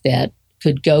alcoholic that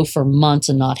could go for months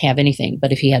and not have anything.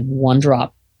 But if he had one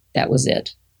drop, that was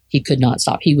it. He could not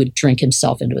stop. He would drink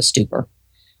himself into a stupor.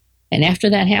 And after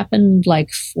that happened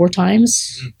like 4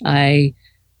 times, I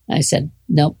said,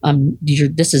 nope,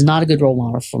 this is not a good role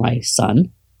model for my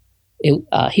son.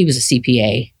 He was a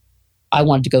CPA. I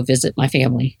wanted to go visit my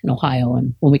family in Ohio.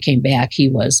 And when we came back, he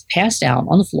was passed out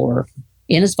on the floor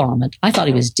in his vomit. I thought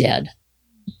he was dead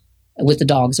with the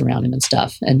dogs around him and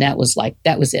stuff. And that was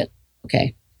it.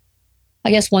 Okay.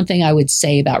 I guess one thing I would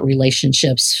say about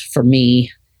relationships for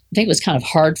me, I think it was kind of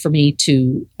hard for me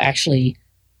to actually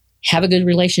have a good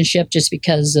relationship just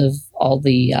because of all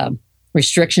the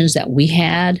restrictions that we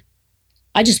had.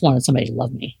 I just wanted somebody to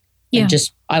love me. Yeah. And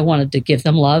I wanted to give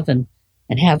them love and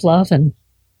and have love, and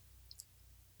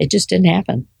it just didn't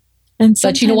happen. And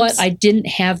But you know what? I didn't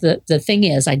have the thing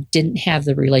is, I didn't have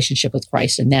the relationship with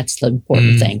Christ, and that's the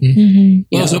important thing. Mhm.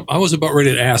 You Well, know? I was about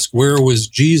ready to ask, where was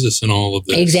Jesus in all of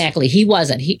this? Exactly. He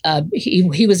wasn't.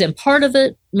 He was in part of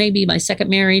it, maybe my second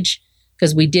marriage,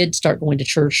 because we did start going to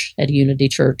church at a Unity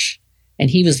Church. And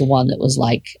he was the one that was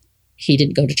like, he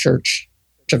didn't go to Church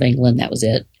of England. That was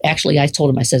it. Actually, I told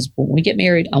him, I says, when we get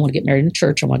married, I want to get married in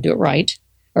church. I want to do it right.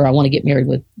 Or I want to get married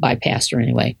by a pastor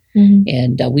anyway. Mhm.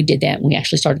 And we did that. And we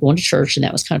actually started going to church, and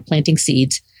that was kind of planting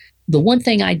seeds. The one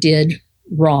thing I did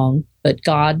wrong, but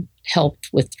God helped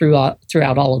with throughout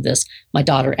all of this, my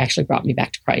daughter actually brought me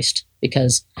back to Christ,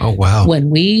 because Oh, wow.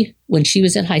 when she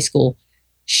was in high school,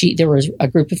 there was a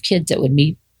group of kids that would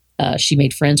meet. She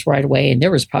made friends right away, and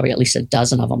there was probably at least a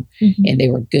dozen of them, Mhm. and they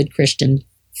were good Christian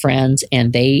friends,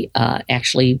 and they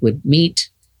actually would meet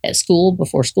at school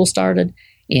before school started.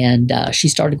 And she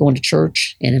started going to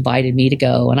church and invited me to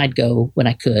go, and I'd go when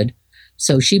I could.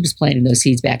 So she was planting those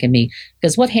seeds back in me.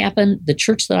 Because what happened, the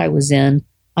church that I was in,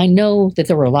 I know that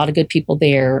there were a lot of good people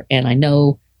there, and I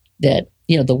know that,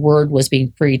 you know, the word was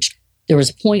being preached. There was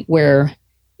a point where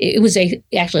it was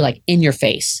actually like in your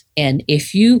face. And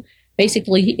if you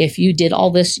did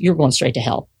all this, you're going straight to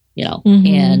hell, you know. Mhm.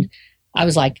 And I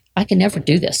was like, I can never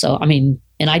do this. So, I mean,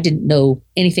 and I didn't know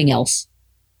anything else.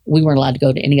 We weren't allowed to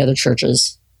go to any other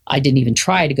churches. I didn't even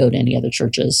try to go to any other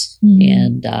churches. Mhm.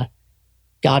 And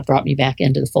God brought me back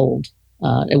into the fold.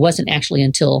 It wasn't actually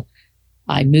until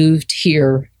I moved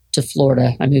here to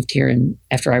Florida. I moved here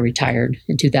after I retired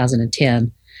in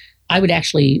 2010. I would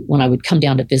actually, when I would come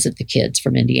down to visit the kids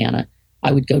from Indiana,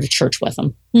 I would go to church with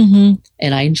them, Mhm.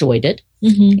 and I enjoyed it.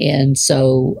 Mhm. And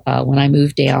so when I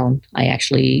moved down, I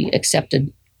actually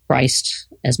accepted Christ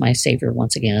as my Savior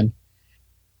once again.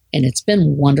 And it's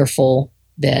been wonderful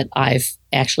that I've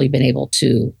actually been able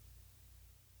to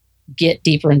get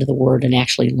deeper into the Word and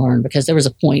actually learn, because there was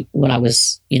a point when I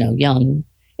was, you know, young.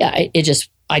 Yeah,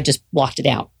 I just blocked it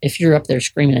out. If you're up there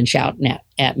screaming and shouting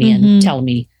at me Mhm. and telling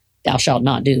me thou shalt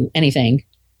not do anything,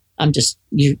 I'm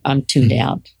tuned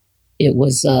out. It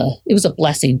was a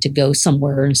blessing to go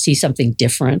somewhere and see something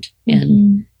different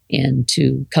and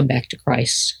to come back to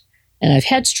Christ. And I've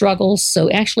had struggles.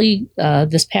 So actually,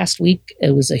 this past week,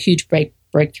 it was a huge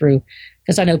breakthrough,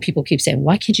 because I know people keep saying,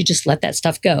 why can't you just let that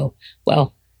stuff go?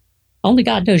 Well, only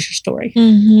God knows your story.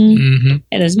 Mhm. Mm-hmm.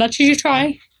 And as much as you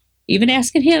try, even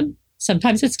asking Him,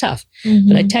 sometimes it's tough. Mhm.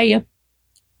 But I tell you,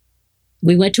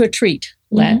 we went to a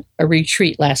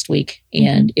retreat last week,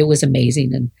 and it was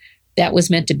amazing. And that was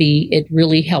meant to be, it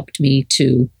really helped me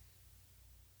to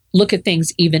look at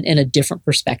things even in a different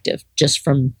perspective, just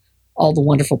from all the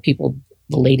wonderful people,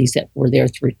 the ladies that were there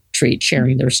at the retreat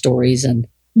sharing their stories. And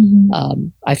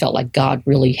Mhm. I felt like God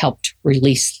really helped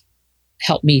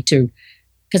me to,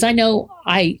 because I know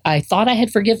I thought I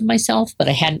had forgiven myself, but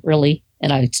I hadn't really,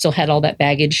 and I still had all that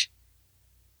baggage.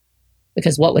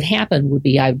 Because what would happen would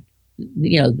be,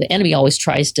 the enemy always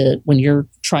tries to, when you're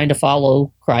trying to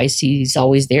follow Christ, he's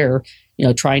always there, you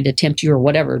know, trying to tempt you or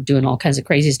whatever, doing all kinds of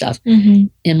crazy stuff. Mhm.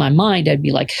 In my mind, I'd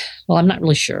be like, well, I'm not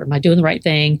really sure. Am I doing the right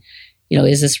thing? You know,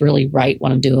 is this really right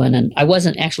what I'm doing? And I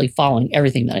wasn't actually following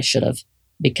everything that I should have,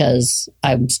 because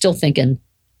I'm still thinking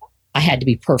I had to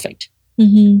be perfect.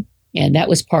 Mhm. And that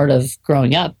was part of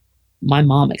growing up. My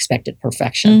mom expected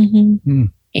perfection.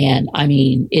 Mhm. And I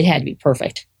mean, it had to be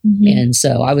perfect. Mhm. And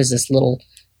so I was this little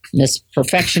Miss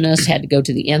Perfectionist, had to go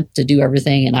to the nth to do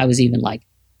everything. And I was even like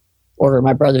ordering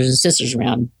my brothers and sisters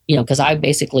around, you know, because I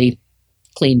basically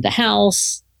cleaned the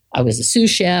house. I was a sous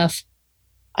chef.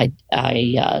 I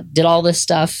did all this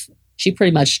stuff. She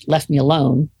pretty much left me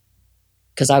alone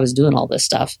because I was doing all this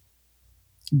stuff.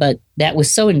 But that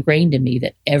was so ingrained in me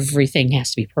that everything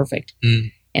has to be perfect.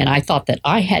 Mm. And I thought that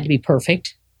I had to be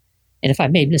perfect. And if I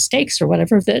made mistakes or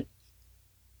whatever, that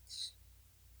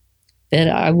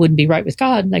I wouldn't be right with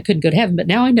God and I couldn't go to heaven. But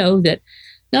now I know that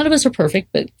none of us are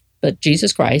perfect, but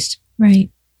Jesus Christ. Right.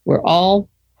 We're all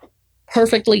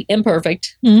perfectly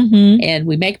imperfect, Mhm. and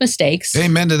we make mistakes.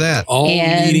 Amen to that. All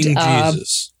And, needing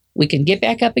Jesus. We can get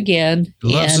back up again. He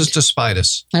loves and us despite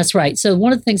us. That's right. So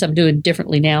one of the things I'm doing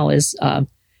differently now is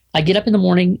I get up in the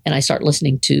morning and I start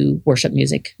listening to worship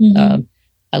music. Mhm.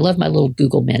 I love my little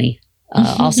Google Mini.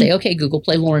 I'll say, okay, Google,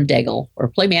 play Lauren Daigle or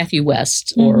play Matthew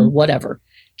West or whatever.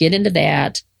 Get into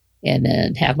that and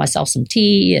then have myself some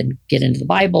tea and get into the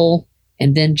Bible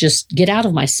and then just get out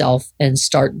of myself and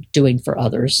start doing for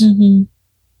others. Mhm.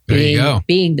 There you go.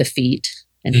 Being the feet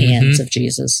and hands of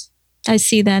Jesus. I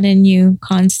see that in you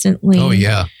constantly. Oh,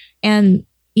 yeah. And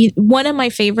one of my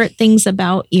favorite things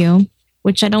about you,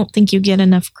 which I don't think you get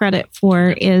enough credit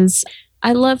for, is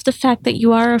I love the fact that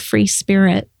you are a free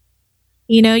spirit.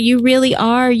 You know, you really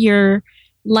are. You're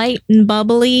light and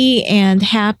bubbly and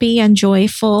happy and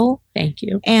joyful. Thank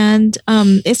you. And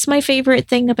it's my favorite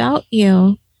thing about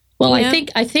you. Well, Yeah.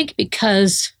 I think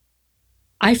because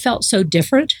I felt so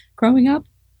different growing up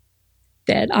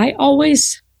that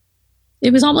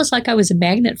it was almost like I was a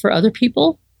magnet for other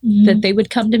people, that they would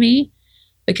come to me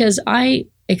because I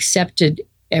accepted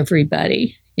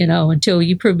everybody, until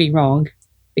you prove me wrong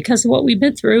because of what we've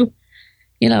been through.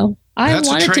 I That's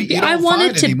a wanted to trait be, you don't I wanted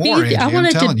find to anymore, be, I Angie, I'm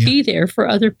wanted to telling you. be there for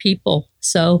other people.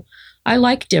 So I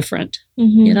like different,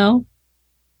 Mhm.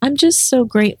 I'm just so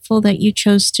grateful that you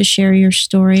chose to share your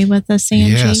story with us,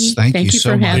 Angie. Yes, thank you Thank you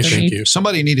so for much. having Thank me. you.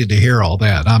 Somebody needed to hear all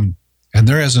that. And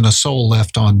there isn't a soul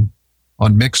left on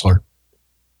Mixler.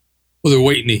 Well, they're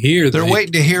waiting to hear. They're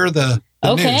waiting to hear the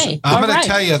Okay, news. I'm all going right. to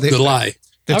tell you the lie.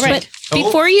 the All truth. right. But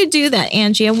before you do that,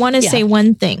 Angie, I want to Yeah. say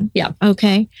one thing. Yeah.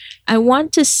 Okay. I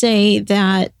want to say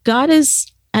that God is,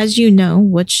 as you know,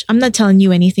 which I'm not telling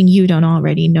you anything you don't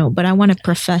already know, but I want to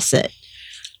profess it.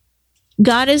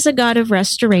 God is a God of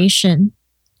restoration,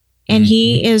 and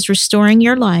He is restoring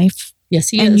your life, Yes,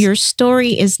 he and is. your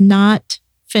story is not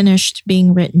finished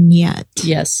being written yet.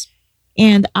 Yes.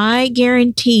 And I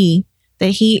guarantee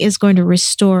that He is going to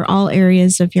restore all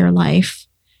areas of your life.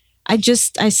 I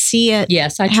see it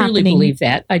Yes, I truly happening. believe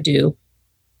that. I do.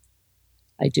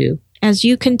 as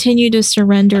you continue to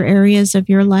surrender areas of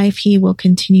your life, He will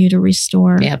continue to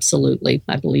restore. Absolutely.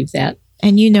 I believe that.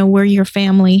 And we're your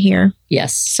family here.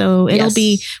 Yes. So it'll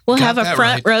Yes. we'll Got have a that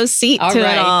front right. row seat All to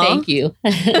right. it all. Thank you.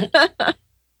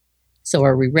 So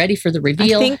are we ready for the I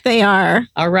reveal? think they are.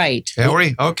 All right. Are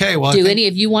we? Okay. Well, I Do think any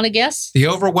of you want to guess? the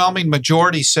overwhelming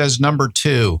majority says number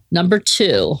 2. Number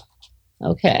 2.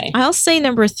 Okay. I'll say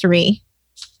number 3,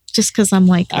 just because I'm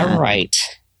like that. All right.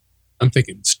 I'm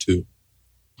thinking it's 2.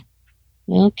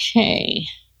 Okay.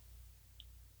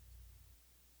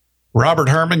 Robert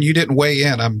Herman, you didn't weigh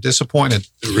in. I'm disappointed.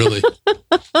 Really?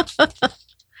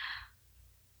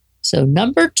 So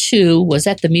number 2 was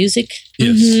that the music?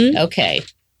 Yes. Mhm. Okay.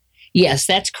 Yes,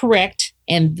 that's correct.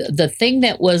 And the thing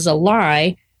that was a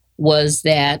lie was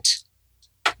that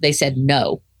they said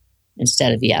no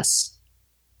instead of yes.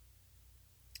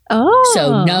 Oh.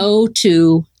 So no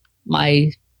to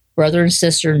my brother and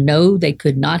sister. No, they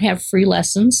could not have free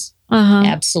lessons. Uh-huh.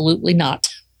 Absolutely not.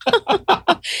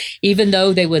 Even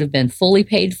though they would have been fully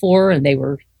paid for and they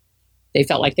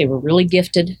felt like they were really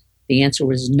gifted, the answer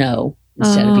was no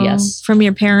instead of Oh, yes From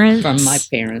your parents? from my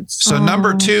parents. So Oh.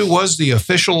 number 2 was the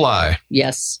official lie.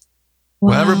 Yes.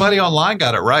 Well, Wow. everybody online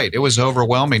got it right. It was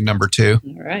overwhelming number 2.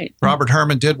 All right. Robert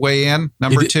Herman did weigh in.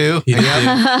 Number He did. 2. He did.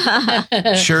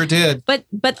 Yeah, sure did. But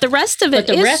the rest of it But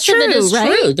the is rest true, of it is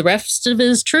right? true. The rest of it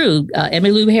is true.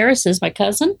 Emily Lou Harris is my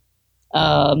cousin.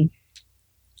 All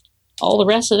the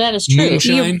rest of that is true.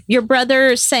 Moonshine. Your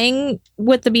brother sang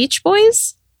with the Beach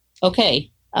Boys?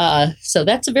 Okay. So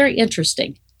that's very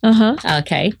interesting. Uh-huh.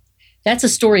 Okay. That's a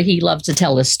story he loves to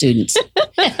tell his students.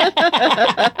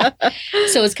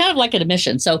 So it's kind of like an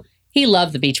admission. So he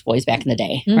loved the Beach Boys back in the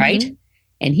day, Mhm. right?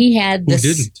 And he had Who this.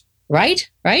 didn't? Right?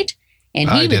 And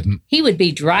I didn't. he would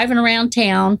be driving around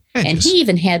town, and Yes. he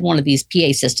even had one of these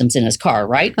PA systems in his car,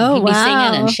 right? Oh, He'd be wow.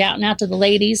 singing and shouting out to the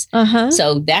ladies. Uh-huh.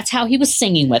 So that's how he was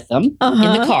singing with them in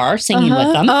Uh-huh. the car, singing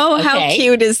with them. Oh, how Okay.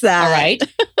 cute is that? All right.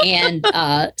 And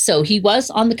so he was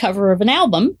on the cover of an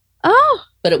album, Oh,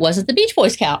 but it wasn't the Beach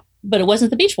Boys But it wasn't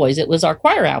the Beach Boys. It was our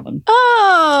choir album.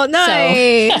 oh,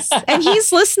 nice. And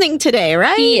he's listening today,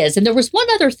 right? He is. And there was one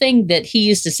other thing that he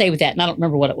used to say with that, and I don't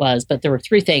remember what it was, but there were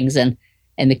 3 things, and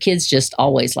the kids just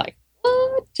always like,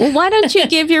 what? Well, why don't you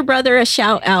give your brother a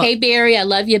shout out? Hey, Barry, I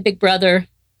love you, big brother.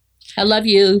 I love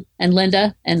you and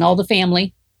Linda and all the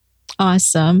family.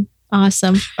 Awesome.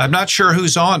 I'm not sure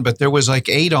who's on, but there was like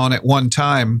 8 on at one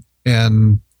time,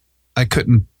 and I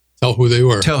couldn't Tell who they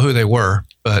were. tell who they were,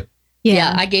 but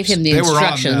Yeah, I gave him the they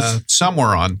instructions. were on. Some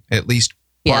were on, at least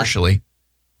Yeah. partially.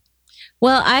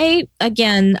 Well, I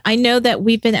know that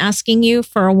we've been asking you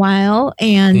for a while,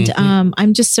 and Mhm.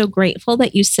 I'm just so grateful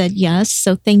that you said yes.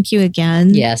 So thank you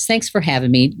again. Yes, thanks for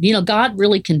having me. God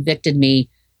really convicted me.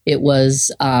 It was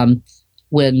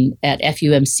when at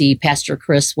FUMC, Pastor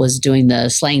Chris was doing the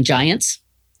Slaying Giants.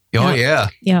 Oh, yeah.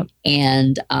 Yep.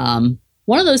 And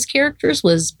one of those characters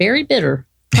was Barry Bitter.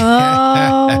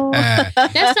 Oh,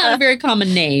 That's not a very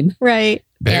common name. right.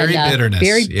 Very And, bitterness.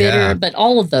 Very bitter. Yeah. But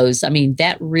all of those, I mean,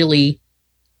 that really,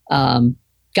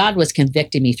 God was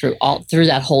convicting me through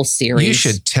that whole series. You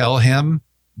should tell him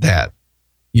that.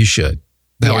 You should.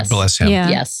 That would Yes. bless him. Yeah.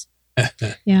 Yes.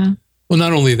 Yeah. Well,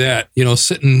 not only that,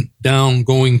 sitting down,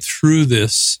 going through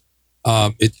this,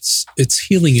 it's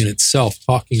healing in itself,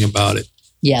 talking about it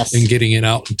Yes. and getting it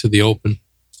out into the open.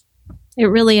 It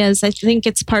really is. I think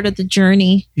it's part of the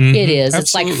journey. It is.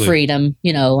 It's Absolutely. like freedom, I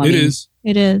It mean, is.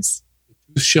 It is.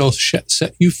 Truth shall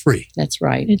set you free. That's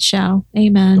right. It shall.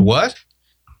 Amen. What?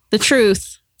 The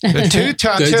truth. The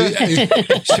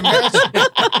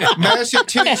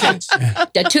Massachusetts. The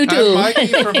I'm tutu. Mikey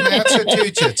from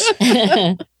Massachusetts.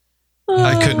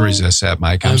 I couldn't resist that,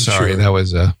 Mike. I'm sorry. sure. That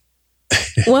was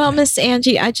Well, Miss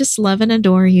Angie, I just love and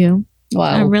adore you. I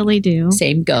Well, really do.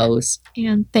 same goes.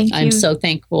 And thank you. I'm so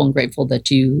thankful and grateful that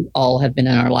you all have been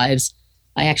in our lives.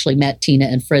 I actually met Tina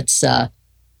and Fritz.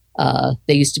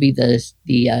 They used to be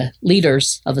the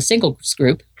leaders of a singles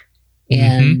group,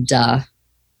 and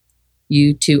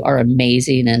you two are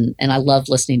amazing. And I love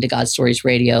listening to God Stories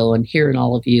Radio and hearing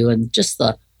all of you, and just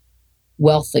the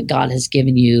wealth that God has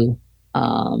given you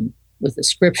with the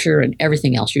Scripture and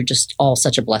everything else. You're just all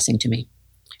such a blessing to me.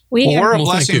 we well, are. we're a Well,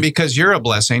 thank blessing you. because you're a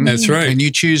blessing. That's right. And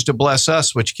you choose to bless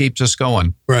us, which keeps us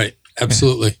going. Right.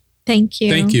 Absolutely. Thank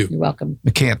you. Thank you. You're welcome. I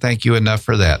can't thank you enough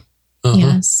for that. Uh-huh.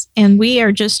 Yes. And we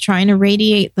are just trying to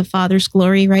radiate the Father's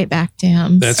glory right back to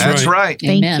him. That's That's right.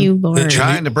 Thank Amen. you, Lord.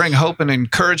 Trying to bring hope and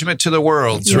encouragement to the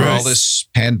world through Yes. all this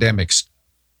pandemic stuff.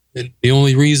 And the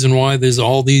only reason why there's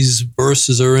all these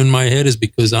verses are in my head is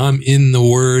because I'm in the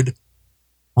Word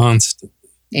constantly.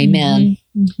 Amen.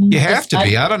 Mhm. Mhm. You have to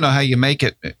be. I don't know how you make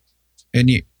it, and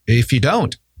if you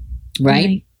don't.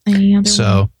 Right? Any other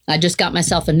So I just got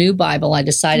myself a new Bible. I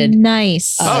decided one?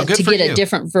 Nice. Oh, good to for get you. a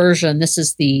different version. This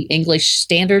is the English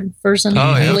Standard version, oh,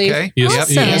 I believe. okay. Yes. Yep,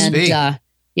 Awesome. And ESV.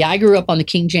 yeah, I grew up on the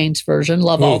King James version.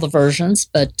 Love all Oh. the versions,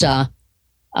 but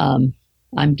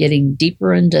I'm getting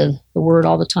deeper into the Word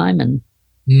all the time, and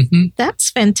Mm-hmm. That's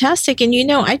fantastic. And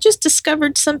I just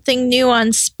discovered something new on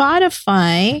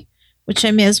Spotify, which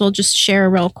I may as well just share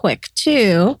real quick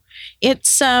too.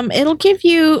 It's it'll give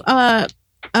you a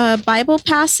Bible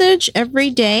passage every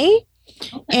day,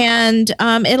 and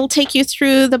it'll take you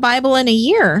through the Bible in a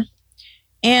year.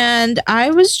 And I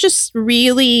was just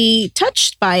really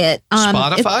touched by it.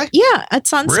 Spotify?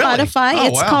 It's on Really? Spotify. Oh,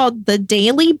 It's wow. called The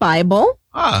Daily Bible.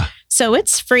 So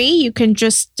it's free. You can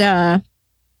just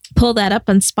pull that up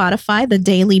on Spotify, The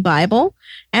Daily Bible,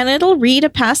 and it'll read a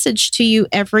passage to you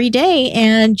every day.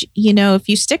 And, if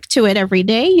you stick to it every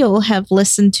day, you'll have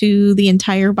listened to the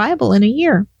entire Bible in a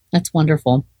year. that's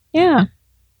wonderful. Yeah.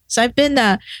 So I've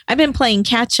been playing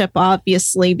catch up,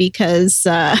 obviously, because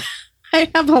I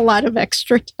have a lot of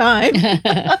extra time.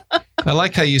 I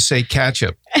like how you say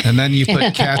ketchup, and then you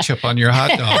put ketchup on your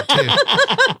hot dog too.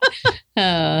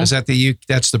 Is that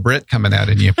that's the Brit coming out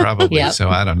in you, probably? Yep. So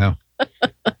I don't know.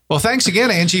 Well, thanks again,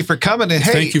 Angie, for coming. And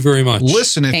hey, Thank you very much.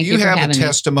 listen, if Thank you you for have a having me.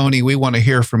 testimony, we want to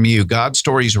hear from you.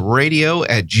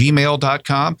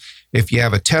 GodStoriesRadio@gmail.com. If you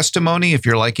have a testimony, if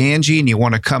you're like Angie and you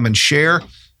want to come and share,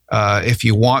 if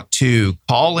you want to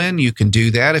call in, you can do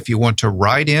that. If you want to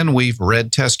write in, we've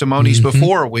read testimonies Mhm.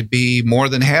 before. We'd be more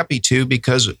than happy to,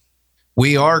 because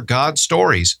we are God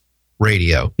Stories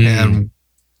Radio, and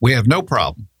we have no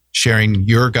problem sharing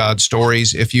your God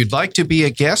stories. If you'd like to be a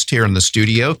guest here in the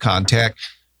studio, contact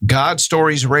God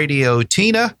Stories Radio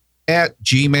Tina at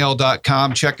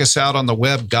gmail.com. Check us out on the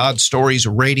web,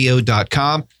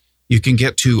 godstoriesradio.com. You can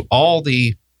get to all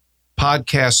the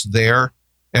podcasts there,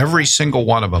 every single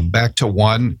one of them, back to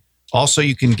one. Also,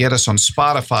 you can get us on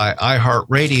Spotify,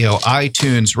 iHeartRadio,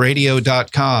 iTunes,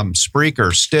 radio.com,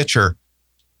 Spreaker, Stitcher.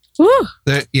 Woo.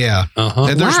 Yeah, Uh-huh.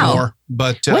 and there's Wow. more.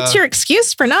 But What's your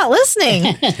excuse for not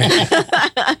listening?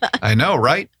 I know,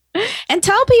 right? And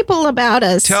tell people about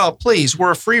us. Please,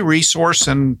 we're a free resource,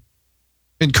 and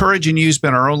encouraging you has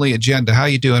been our only agenda. How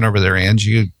you doing over there,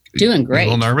 Angie? Doing A great.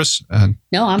 little nervous?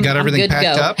 No, I'm got everything I'm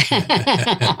good packed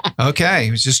to go. Okay,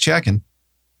 I was just checking.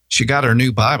 She got her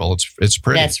new Bible. It's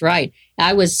pretty. That's right.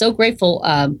 I was so grateful.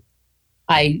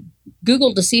 I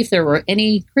Googled to see if there were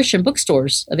any Christian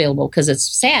bookstores available, because it's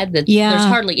sad that Yeah. there's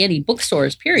hardly any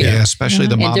bookstores, period. Yeah, especially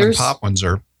the And mom and there's- pop ones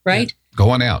are Right?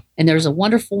 going out. And there's a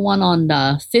wonderful one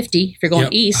on 50 if you're going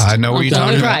Yep. east. I know where on you're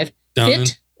Thunder talking about. Drive. Down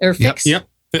Fit or Yep. Fix? Yep.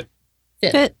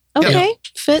 Fit. Okay.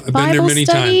 Fit I've been there Bible many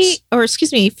Study, times. or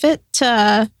excuse me, Fit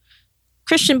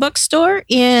Christian Bookstore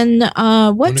in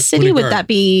what Winter- city Winter would Garden. that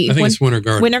be? I think it's Winter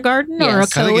Garden. Winter Garden or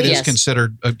Yes. I think it Ocoee? is Yes.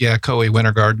 considered, Coe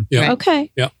Winter Garden. Yeah.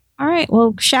 Okay. Yeah. All right.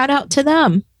 Well, shout out to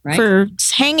them Right? for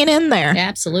hanging in there.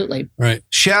 Absolutely. Right.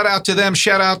 Shout out to them.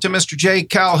 Shout out to Mr. Jay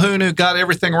Calhoun, who got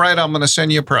everything right. I'm going to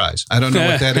send you a prize. I don't know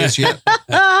what that is yet.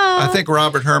 I think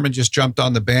Robert Herman just jumped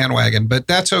on the bandwagon, but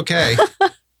that's okay.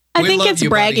 I we think love it's you,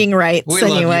 buddy. bragging rights We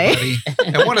anyway. love you,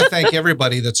 buddy. I want to thank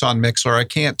everybody that's on Mixlr. I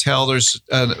can't tell. There's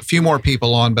a few more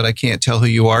people on, but I can't tell who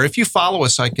you are. If you follow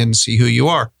us, I can see who you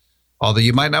are. Although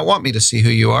you might not want me to see who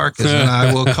you are, because then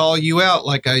I will call you out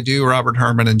like I do Robert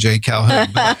Herman and Jay Calhoun.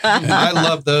 But I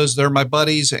love those. They're my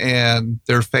buddies, and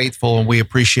they're faithful, and we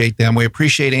appreciate them. We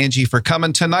appreciate Angie for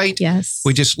coming tonight. Yes.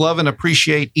 We just love and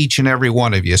appreciate each and every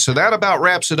one of you. So that about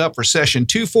wraps it up for session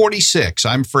 246.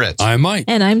 I'm Fritz. I'm Mike.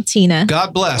 And I'm Tina.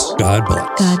 God bless. God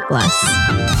bless. God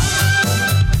bless.